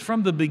understand that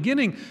from the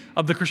beginning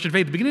of the Christian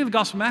faith, the beginning of the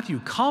Gospel of Matthew,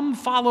 come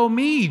follow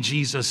me,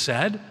 Jesus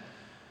said,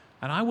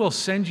 and I will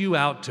send you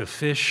out to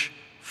fish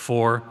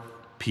for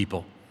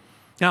people.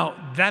 Now,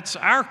 that's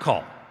our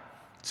call.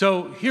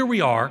 So here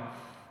we are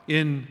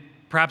in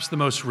perhaps the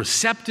most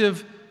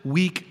receptive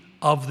week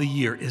of the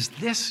year. Is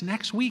this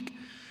next week?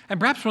 And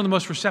perhaps one of the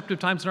most receptive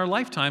times in our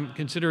lifetime,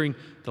 considering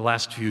the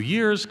last few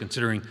years,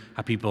 considering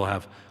how people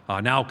have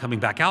now coming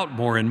back out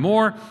more and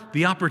more.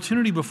 The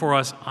opportunity before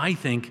us, I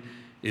think,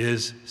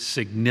 is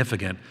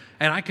significant.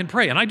 And I can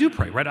pray, and I do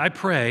pray, right? I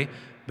pray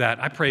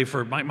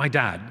for my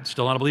dad,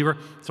 still not a believer,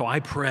 so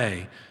I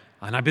pray,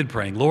 and I've been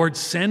praying, Lord,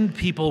 send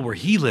people where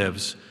he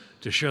lives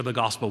to share the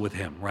gospel with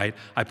him, right?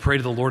 I pray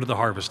to the Lord of the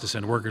harvest to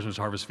send workers in his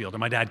harvest field. And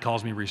my dad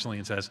calls me recently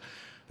and says,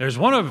 there's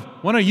one of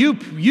you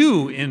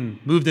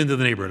moved into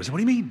the neighborhood. I said, what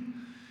do you mean?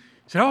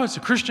 He said, it's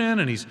a Christian,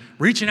 and he's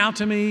reaching out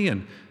to me,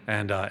 and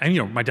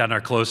my dad and I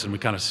are close, and we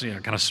kind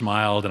of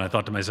smiled, and I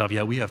thought to myself,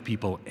 yeah, we have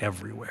people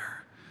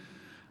everywhere.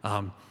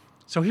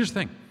 So here's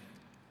the thing.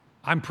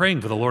 I'm praying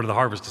for the Lord of the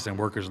harvest to send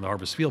workers in the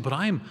harvest field, but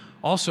I'm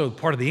also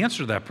part of the answer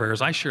to that prayer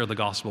is I share the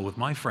gospel with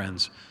my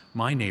friends,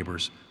 my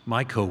neighbors,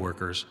 my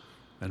coworkers,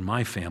 and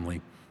my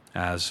family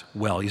as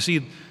well. You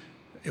see,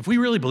 if we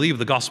really believe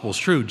the gospel is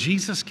true,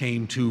 Jesus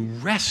came to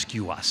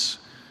rescue us.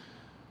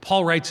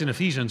 Paul writes in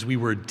Ephesians, we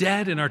were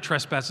dead in our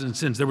trespasses and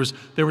sins.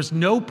 There was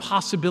no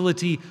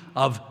possibility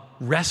of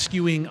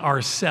rescuing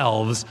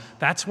ourselves.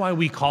 That's why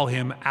we call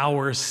him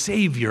our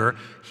Savior.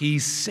 He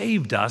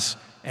saved us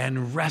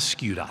and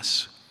rescued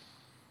us.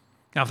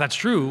 Now, if that's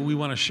true, we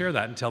want to share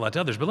that and tell that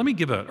to others. But let me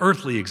give an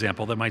earthly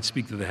example that might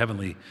speak to the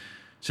heavenly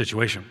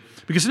situation.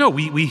 Because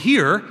we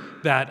hear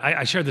that,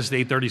 I shared this at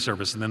the 8:30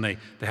 service, and then they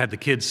had the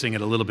kids sing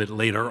it a little bit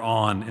later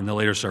on in the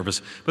later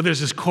service. But there's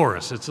this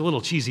chorus. It's a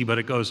little cheesy, but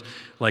it goes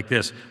like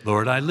this.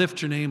 Lord, I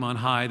lift your name on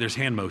high. There's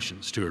hand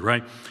motions to it,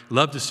 right?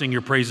 Love to sing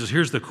your praises.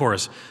 Here's the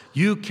chorus.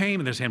 You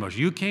came, and there's hand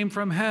motion. You came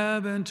from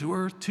heaven to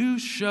earth to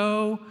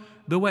show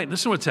the way.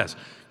 Listen to what it says.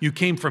 You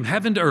came from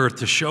heaven to earth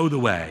to show the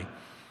way.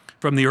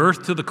 From the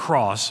earth to the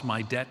cross,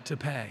 my debt to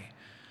pay.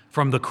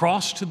 From the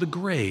cross to the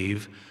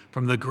grave,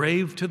 from the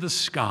grave to the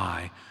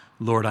sky,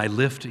 Lord, I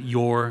lift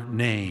your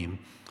name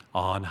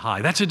on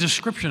high. That's a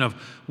description of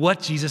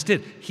what Jesus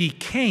did. He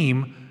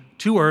came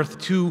to earth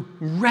to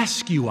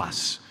rescue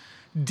us.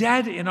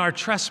 dead in our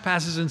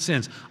trespasses and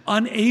sins,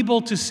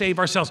 unable to save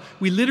ourselves.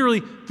 We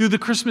literally, through the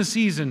Christmas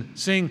season,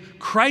 sing,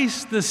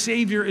 Christ the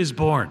Savior is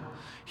born.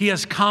 He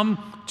has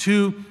come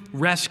to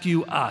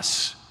rescue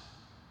us.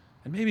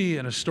 And maybe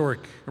a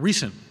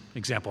recent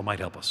example might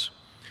help us.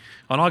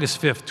 On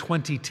August 5th,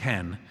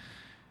 2010,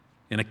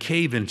 in a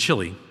cave in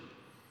Chile,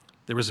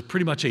 there was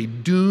pretty much a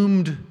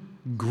doomed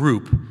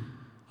group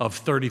of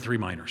 33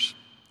 miners.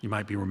 You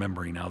might be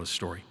remembering now the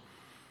story.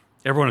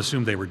 Everyone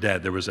assumed they were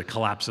dead. There was a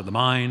collapse of the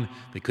mine.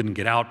 They couldn't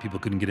get out. People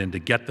couldn't get in to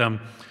get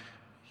them.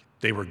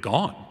 They were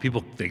gone.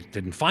 They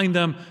didn't find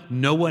them.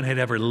 No one had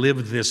ever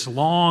lived this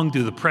long due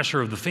to the pressure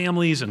of the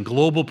families and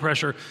global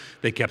pressure.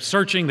 They kept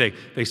searching.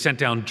 They sent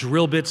down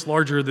drill bits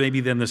larger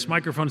maybe than this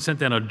microphone, sent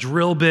down a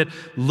drill bit,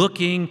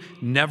 looking,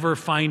 never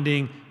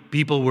finding.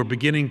 People were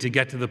beginning to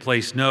get to the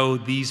place, no,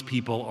 these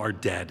people are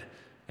dead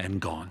and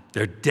gone.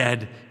 They're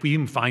dead. If we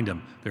even find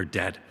them, they're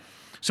dead.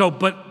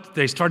 But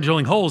they started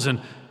drilling holes,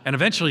 and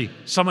eventually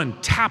someone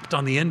tapped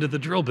on the end of the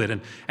drill bit,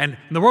 and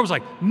the world was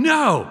like,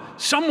 no,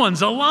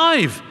 someone's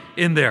alive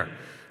in there.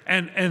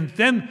 And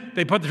then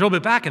they put the drill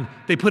bit back, and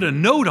they put a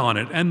note on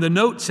it, and the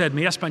note said,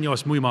 mi español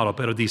es muy malo,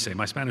 pero dice,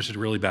 my Spanish is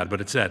really bad,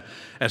 but it said,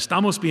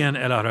 estamos bien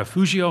en el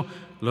refugio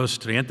los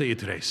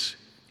 33.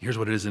 Here's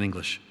what it is in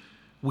English.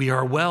 We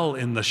are well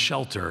in the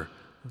shelter,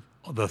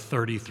 the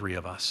 33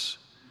 of us.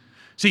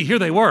 See, here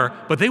they were,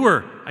 but they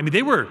were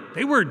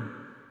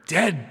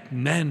dead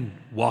men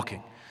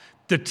walking.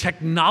 The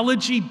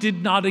technology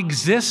did not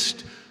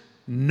exist.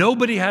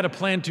 Nobody had a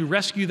plan to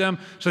rescue them,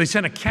 so they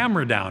sent a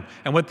camera down,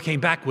 and what came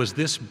back was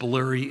this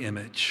blurry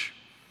image.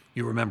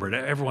 You remember it.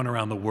 Everyone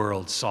around the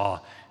world saw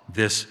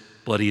this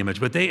bloody image,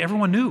 but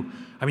everyone knew.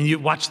 You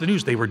watch the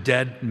news. They were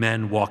dead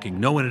men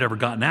walking. No one had ever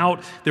gotten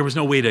out. There was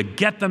no way to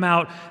get them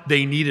out.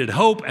 They needed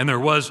hope, and there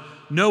was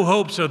no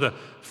hope, so the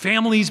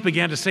families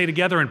began to stay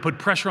together and put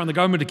pressure on the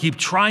government to keep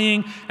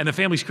trying, and the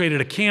families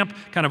created a camp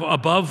kind of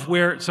above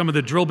where some of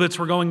the drill bits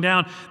were going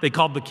down. They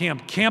called the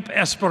camp Camp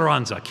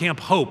Esperanza. Camp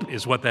Hope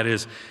is what that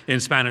is in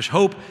Spanish.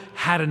 Hope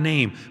had a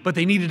name, but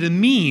they needed a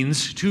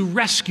means to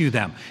rescue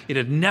them. It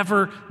had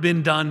never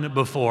been done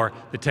before.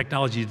 The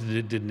technology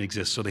didn't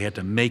exist, so they had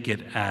to make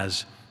it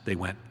as they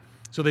went.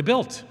 So they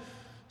built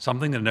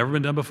something that had never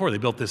been done before. They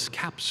built this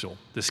capsule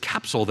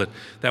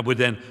that would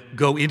then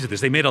go into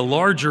this. They made a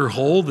larger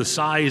hole the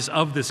size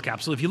of this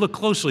capsule. If you look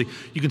closely,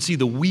 you can see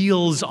the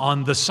wheels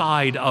on the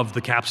side of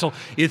the capsule.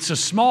 It's a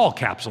small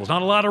capsule. There's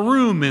not a lot of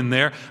room in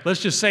there.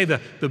 Let's just say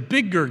the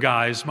bigger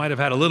guys might have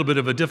had a little bit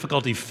of a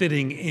difficulty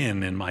fitting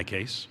in my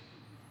case.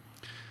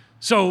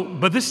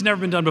 But this has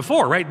never been done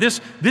before, right?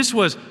 This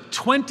was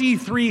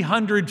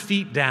 2,300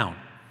 feet down.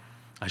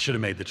 I should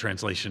have made the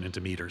translation into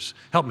meters.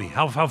 Help me.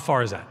 How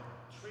far is that?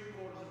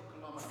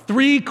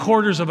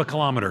 3/4 of a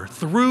kilometer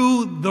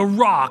through the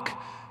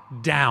rock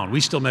down. We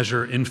still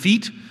measure in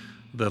feet.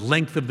 The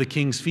length of the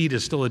king's feet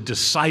is still a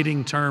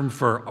deciding term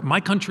for my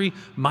country,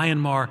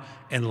 Myanmar,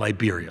 and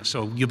Liberia.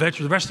 So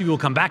the rest of you will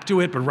come back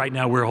to it, but right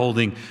now we're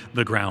holding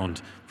the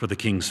ground for the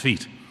king's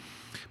feet.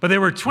 But they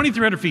were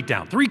 2,300 feet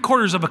down,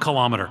 3/4 of a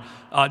kilometer,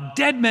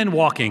 dead men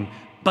walking.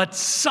 But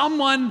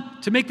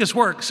to make this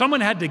work,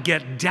 someone had to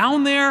get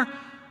down there,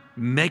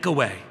 make a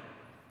way.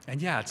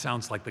 And yeah, it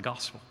sounds like the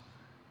gospel.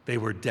 They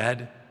were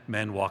dead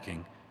men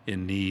walking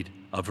in need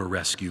of a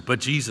rescue. But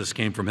Jesus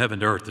came from heaven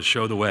to earth to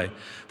show the way.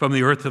 From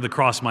the earth to the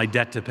cross, my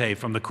debt to pay.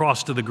 From the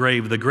cross to the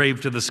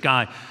grave to the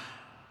sky.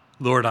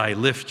 Lord, I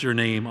lift your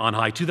name on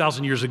high.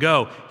 2,000 years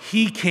ago,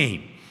 he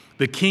came.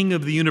 The King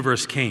of the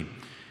universe came.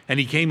 And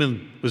he came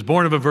and was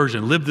born of a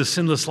virgin, lived the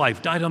sinless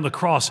life, died on the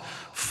cross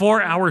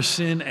for our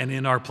sin and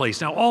in our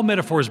place. Now, all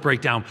metaphors break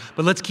down,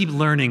 but let's keep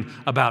learning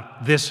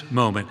about this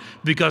moment,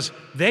 because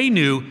they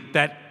knew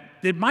that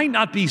it might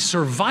not be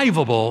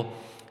survivable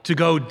to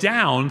go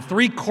down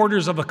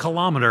 3/4 of a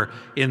kilometer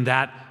in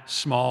that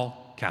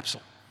small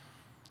capsule.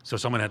 So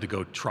someone had to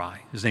go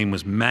try. His name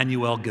was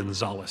Manuel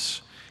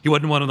Gonzalez. He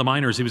wasn't one of the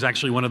miners. He was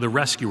actually one of the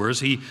rescuers.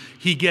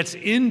 He gets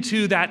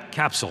into that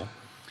capsule,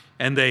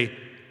 and they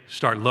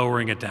start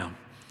lowering it down.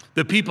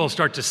 The people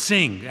start to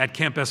sing at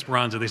Camp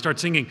Esperanza. They start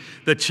singing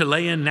the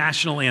Chilean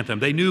national anthem.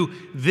 They knew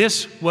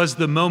this was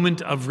the moment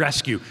of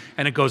rescue.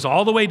 And it goes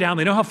all the way down.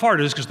 They know how far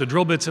it is because the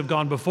drill bits have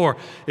gone before.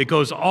 It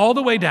goes all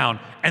the way down,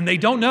 and they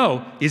don't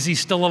know, is he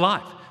still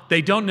alive?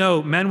 They don't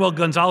know, Manuel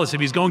Gonzalez, if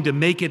he's going to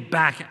make it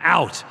back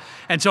out.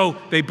 And so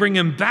they bring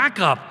him back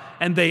up,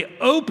 and they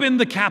open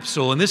the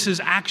capsule. And this is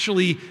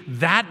actually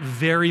that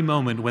very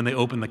moment when they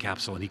open the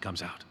capsule and he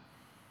comes out.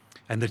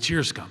 And the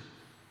cheers come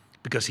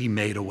because he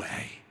made a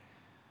way.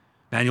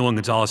 Manuel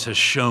Gonzalez has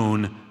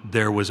shown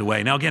there was a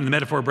way. Now, again, the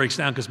metaphor breaks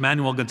down because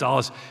Manuel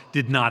Gonzalez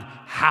did not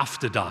have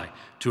to die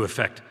to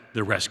effect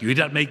the rescue. He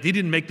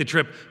didn't make the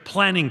trip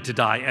planning to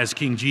die as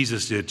King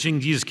Jesus did. King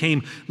Jesus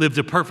came, lived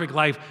a perfect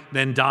life,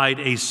 then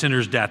died a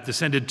sinner's death,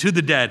 descended to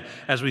the dead,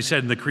 as we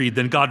said in the Creed.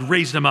 Then God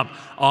raised him up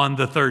on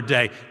the third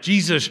day.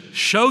 Jesus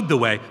showed the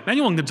way.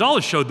 Manuel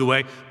Gonzalez showed the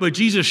way, but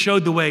Jesus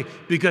showed the way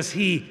because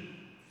he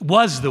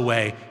was the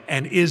way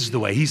and is the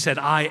way. He said,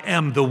 I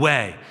am the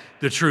way,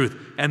 the truth,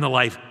 and the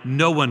life.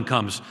 No one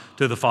comes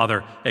to the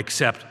Father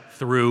except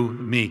through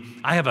me.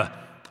 I have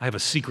a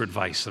secret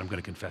vice that I'm going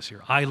to confess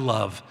here. I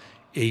love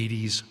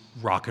 80s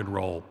rock and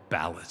roll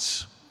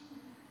ballads.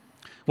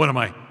 One of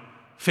my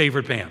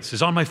favorite bands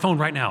is on my phone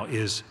right now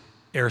is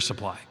Air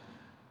Supply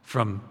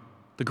from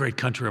the great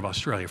country of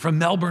Australia, from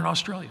Melbourne,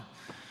 Australia.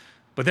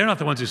 But they're not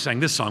the ones who sang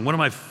this song. One of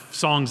my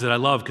songs that I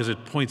love because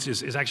it points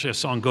is actually a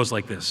song that goes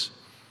like this.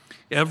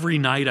 Every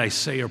night I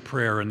say a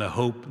prayer in the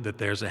hope that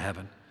there's a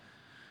heaven.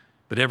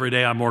 But every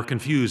day I'm more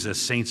confused as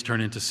saints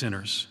turn into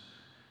sinners.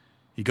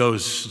 He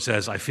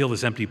says, I feel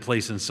this empty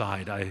place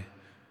inside.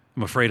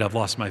 I'm afraid I've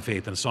lost my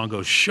faith. And the song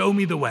goes, show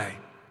me the way.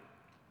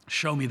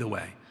 Show me the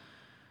way.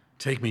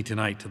 Take me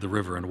tonight to the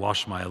river and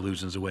wash my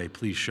illusions away.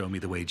 Please show me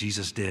the way.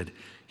 Jesus did.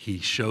 He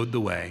showed the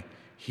way.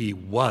 He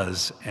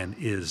was and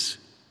is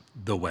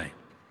the way.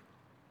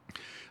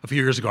 A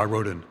few years ago, I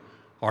wrote an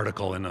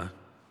article in a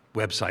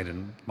website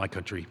in my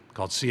country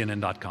called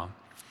CNN.com,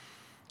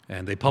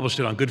 and they published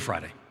it on Good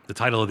Friday. The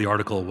title of the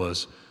article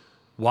was,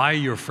 Why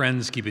Your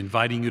Friends Keep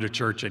Inviting You to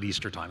Church at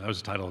Easter Time. That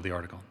was the title of the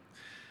article.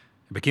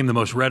 It became the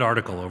most read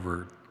article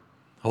over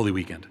Holy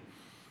Weekend,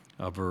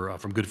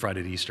 from Good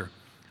Friday to Easter.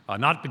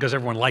 Not because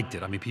everyone liked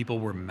it. I mean, people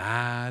were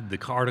mad. The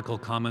article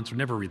comments,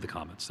 never read the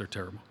comments. They're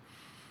terrible.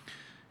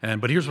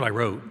 But here's what I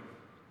wrote.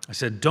 I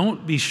said,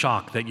 don't be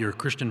shocked that your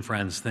Christian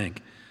friends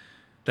think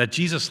that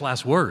Jesus'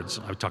 last words,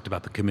 I talked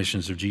about the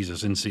commissions of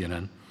Jesus in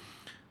CNN,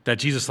 that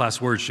Jesus'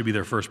 last words should be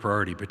their first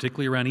priority,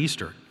 particularly around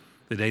Easter,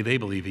 the day they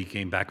believe he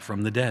came back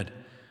from the dead.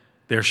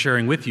 Their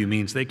sharing with you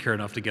means they care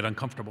enough to get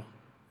uncomfortable.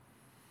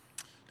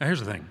 Now, here's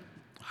the thing.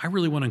 I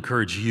really want to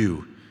encourage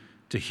you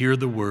to hear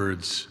the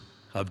words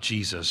of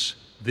Jesus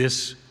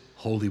this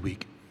Holy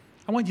Week.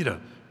 I want you to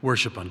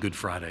worship on Good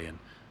Friday and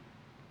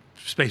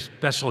pay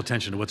special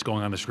attention to what's going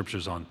on in the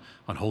Scriptures on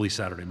Holy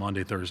Saturday,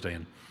 Monday, Thursday,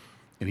 and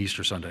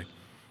Easter Sunday.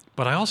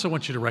 But I also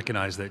want you to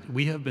recognize that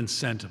we have been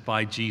sent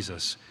by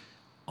Jesus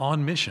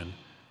on mission,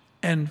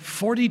 and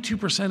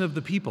 42% of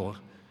the people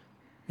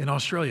in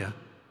Australia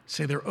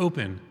say they're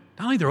open.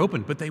 Not only they're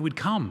open, but they would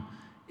come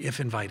if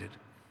invited.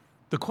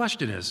 The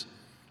question is,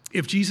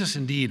 if Jesus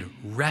indeed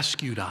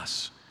rescued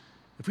us,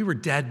 if we were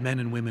dead men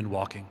and women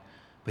walking,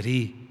 but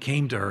he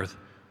came to earth,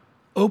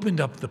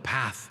 opened up the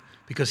path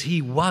because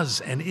he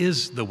was and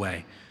is the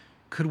way,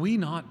 could we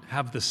not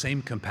have the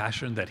same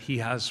compassion that he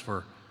has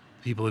for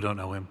people who don't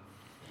know him?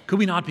 Could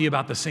we not be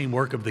about the same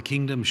work of the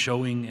kingdom,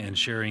 showing and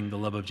sharing the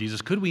love of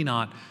Jesus? Could we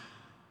not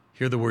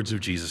hear the words of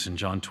Jesus in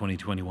John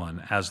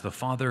 20:21, as the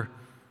Father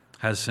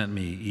has sent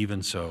me,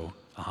 even so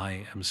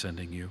I am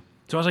sending you.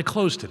 So as I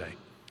close today,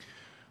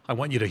 I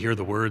want you to hear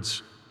the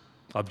words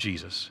of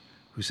Jesus,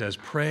 who says,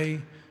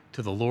 pray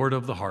to the Lord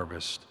of the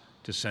harvest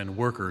to send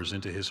workers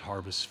into his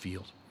harvest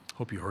field.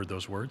 Hope you heard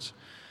those words.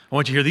 I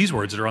want you to hear these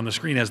words that are on the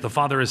screen. As the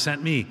Father has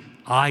sent me,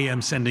 I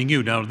am sending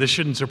you. Now, this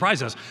shouldn't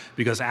surprise us,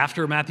 because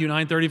after Matthew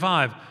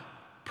 9:35,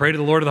 pray to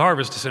the Lord of the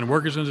harvest to send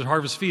workers into the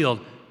harvest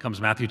field, comes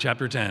Matthew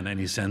chapter 10, and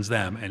he sends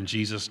them. And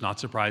Jesus, not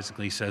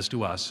surprisingly, says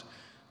to us,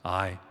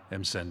 I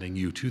am sending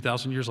you.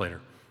 2,000 years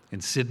later,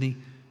 in Sydney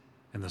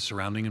and the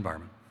surrounding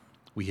environment,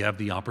 we have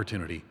the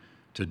opportunity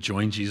to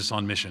join Jesus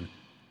on mission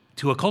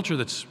to a culture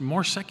that's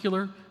more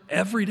secular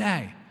every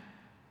day,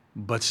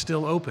 but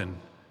still open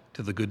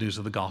to the good news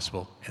of the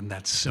gospel and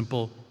that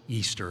simple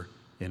Easter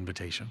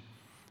invitation.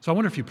 So I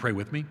wonder if you pray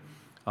with me.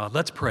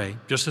 Let's pray,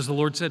 just as the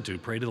Lord said to,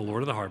 pray to the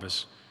Lord of the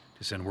harvest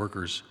to send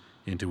workers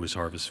into his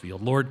harvest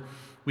field. Lord,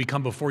 we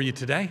come before you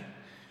today.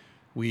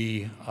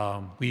 We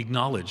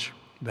acknowledge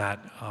that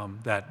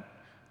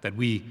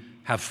we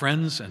have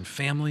friends and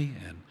family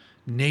and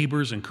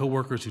neighbors and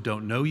coworkers who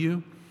don't know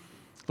you.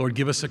 Lord,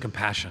 give us a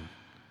compassion,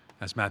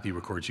 as Matthew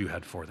records you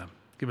had for them.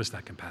 Give us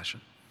that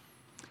compassion.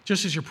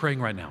 Just as you're praying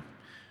right now,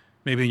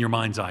 maybe in your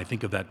mind's eye,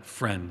 think of that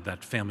friend,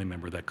 that family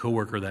member, that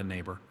coworker, that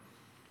neighbor,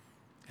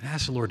 and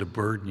ask the Lord to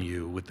burden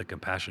you with the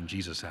compassion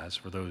Jesus has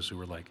for those who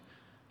are like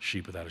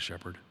sheep without a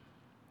shepherd.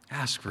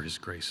 Ask for his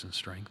grace and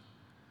strength.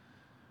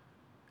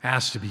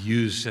 Ask to be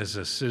used as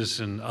a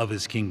citizen of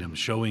his kingdom,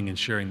 showing and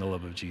sharing the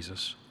love of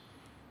Jesus.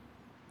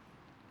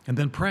 And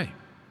then pray,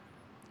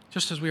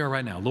 just as we are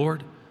right now.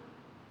 Lord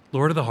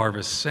of the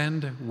harvest,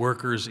 send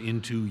workers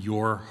into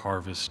your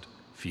harvest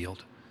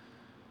field.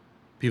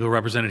 People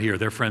represented here,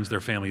 their friends, their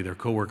family, their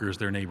coworkers,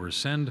 their neighbors,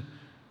 send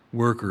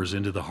workers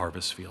into the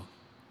harvest field.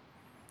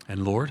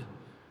 And Lord,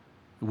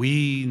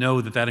 we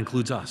know that that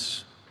includes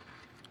us.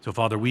 So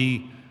Father,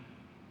 we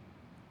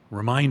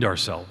remind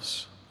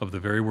ourselves of the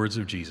very words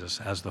of Jesus,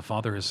 as the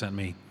Father has sent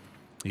me,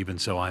 even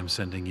so I'm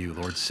sending you.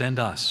 Lord, send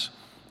us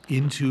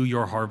into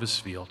your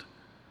harvest field.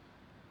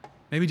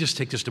 Maybe just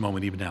take just a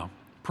moment even now.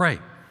 Pray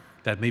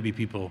that might be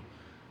people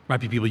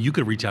you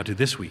could reach out to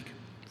this week,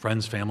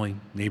 friends, family,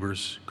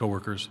 neighbors,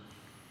 coworkers,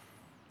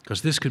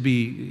 because this could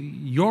be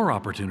your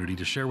opportunity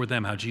to share with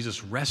them how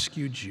Jesus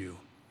rescued you.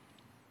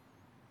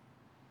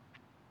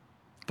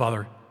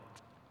 Father,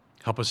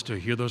 help us to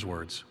hear those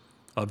words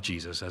of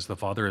Jesus, as the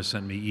Father has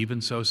sent me,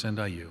 even so send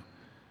I you,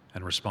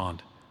 and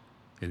respond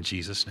in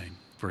Jesus' name.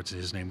 For it's in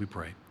his name we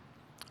pray.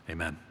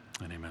 Amen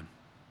and amen.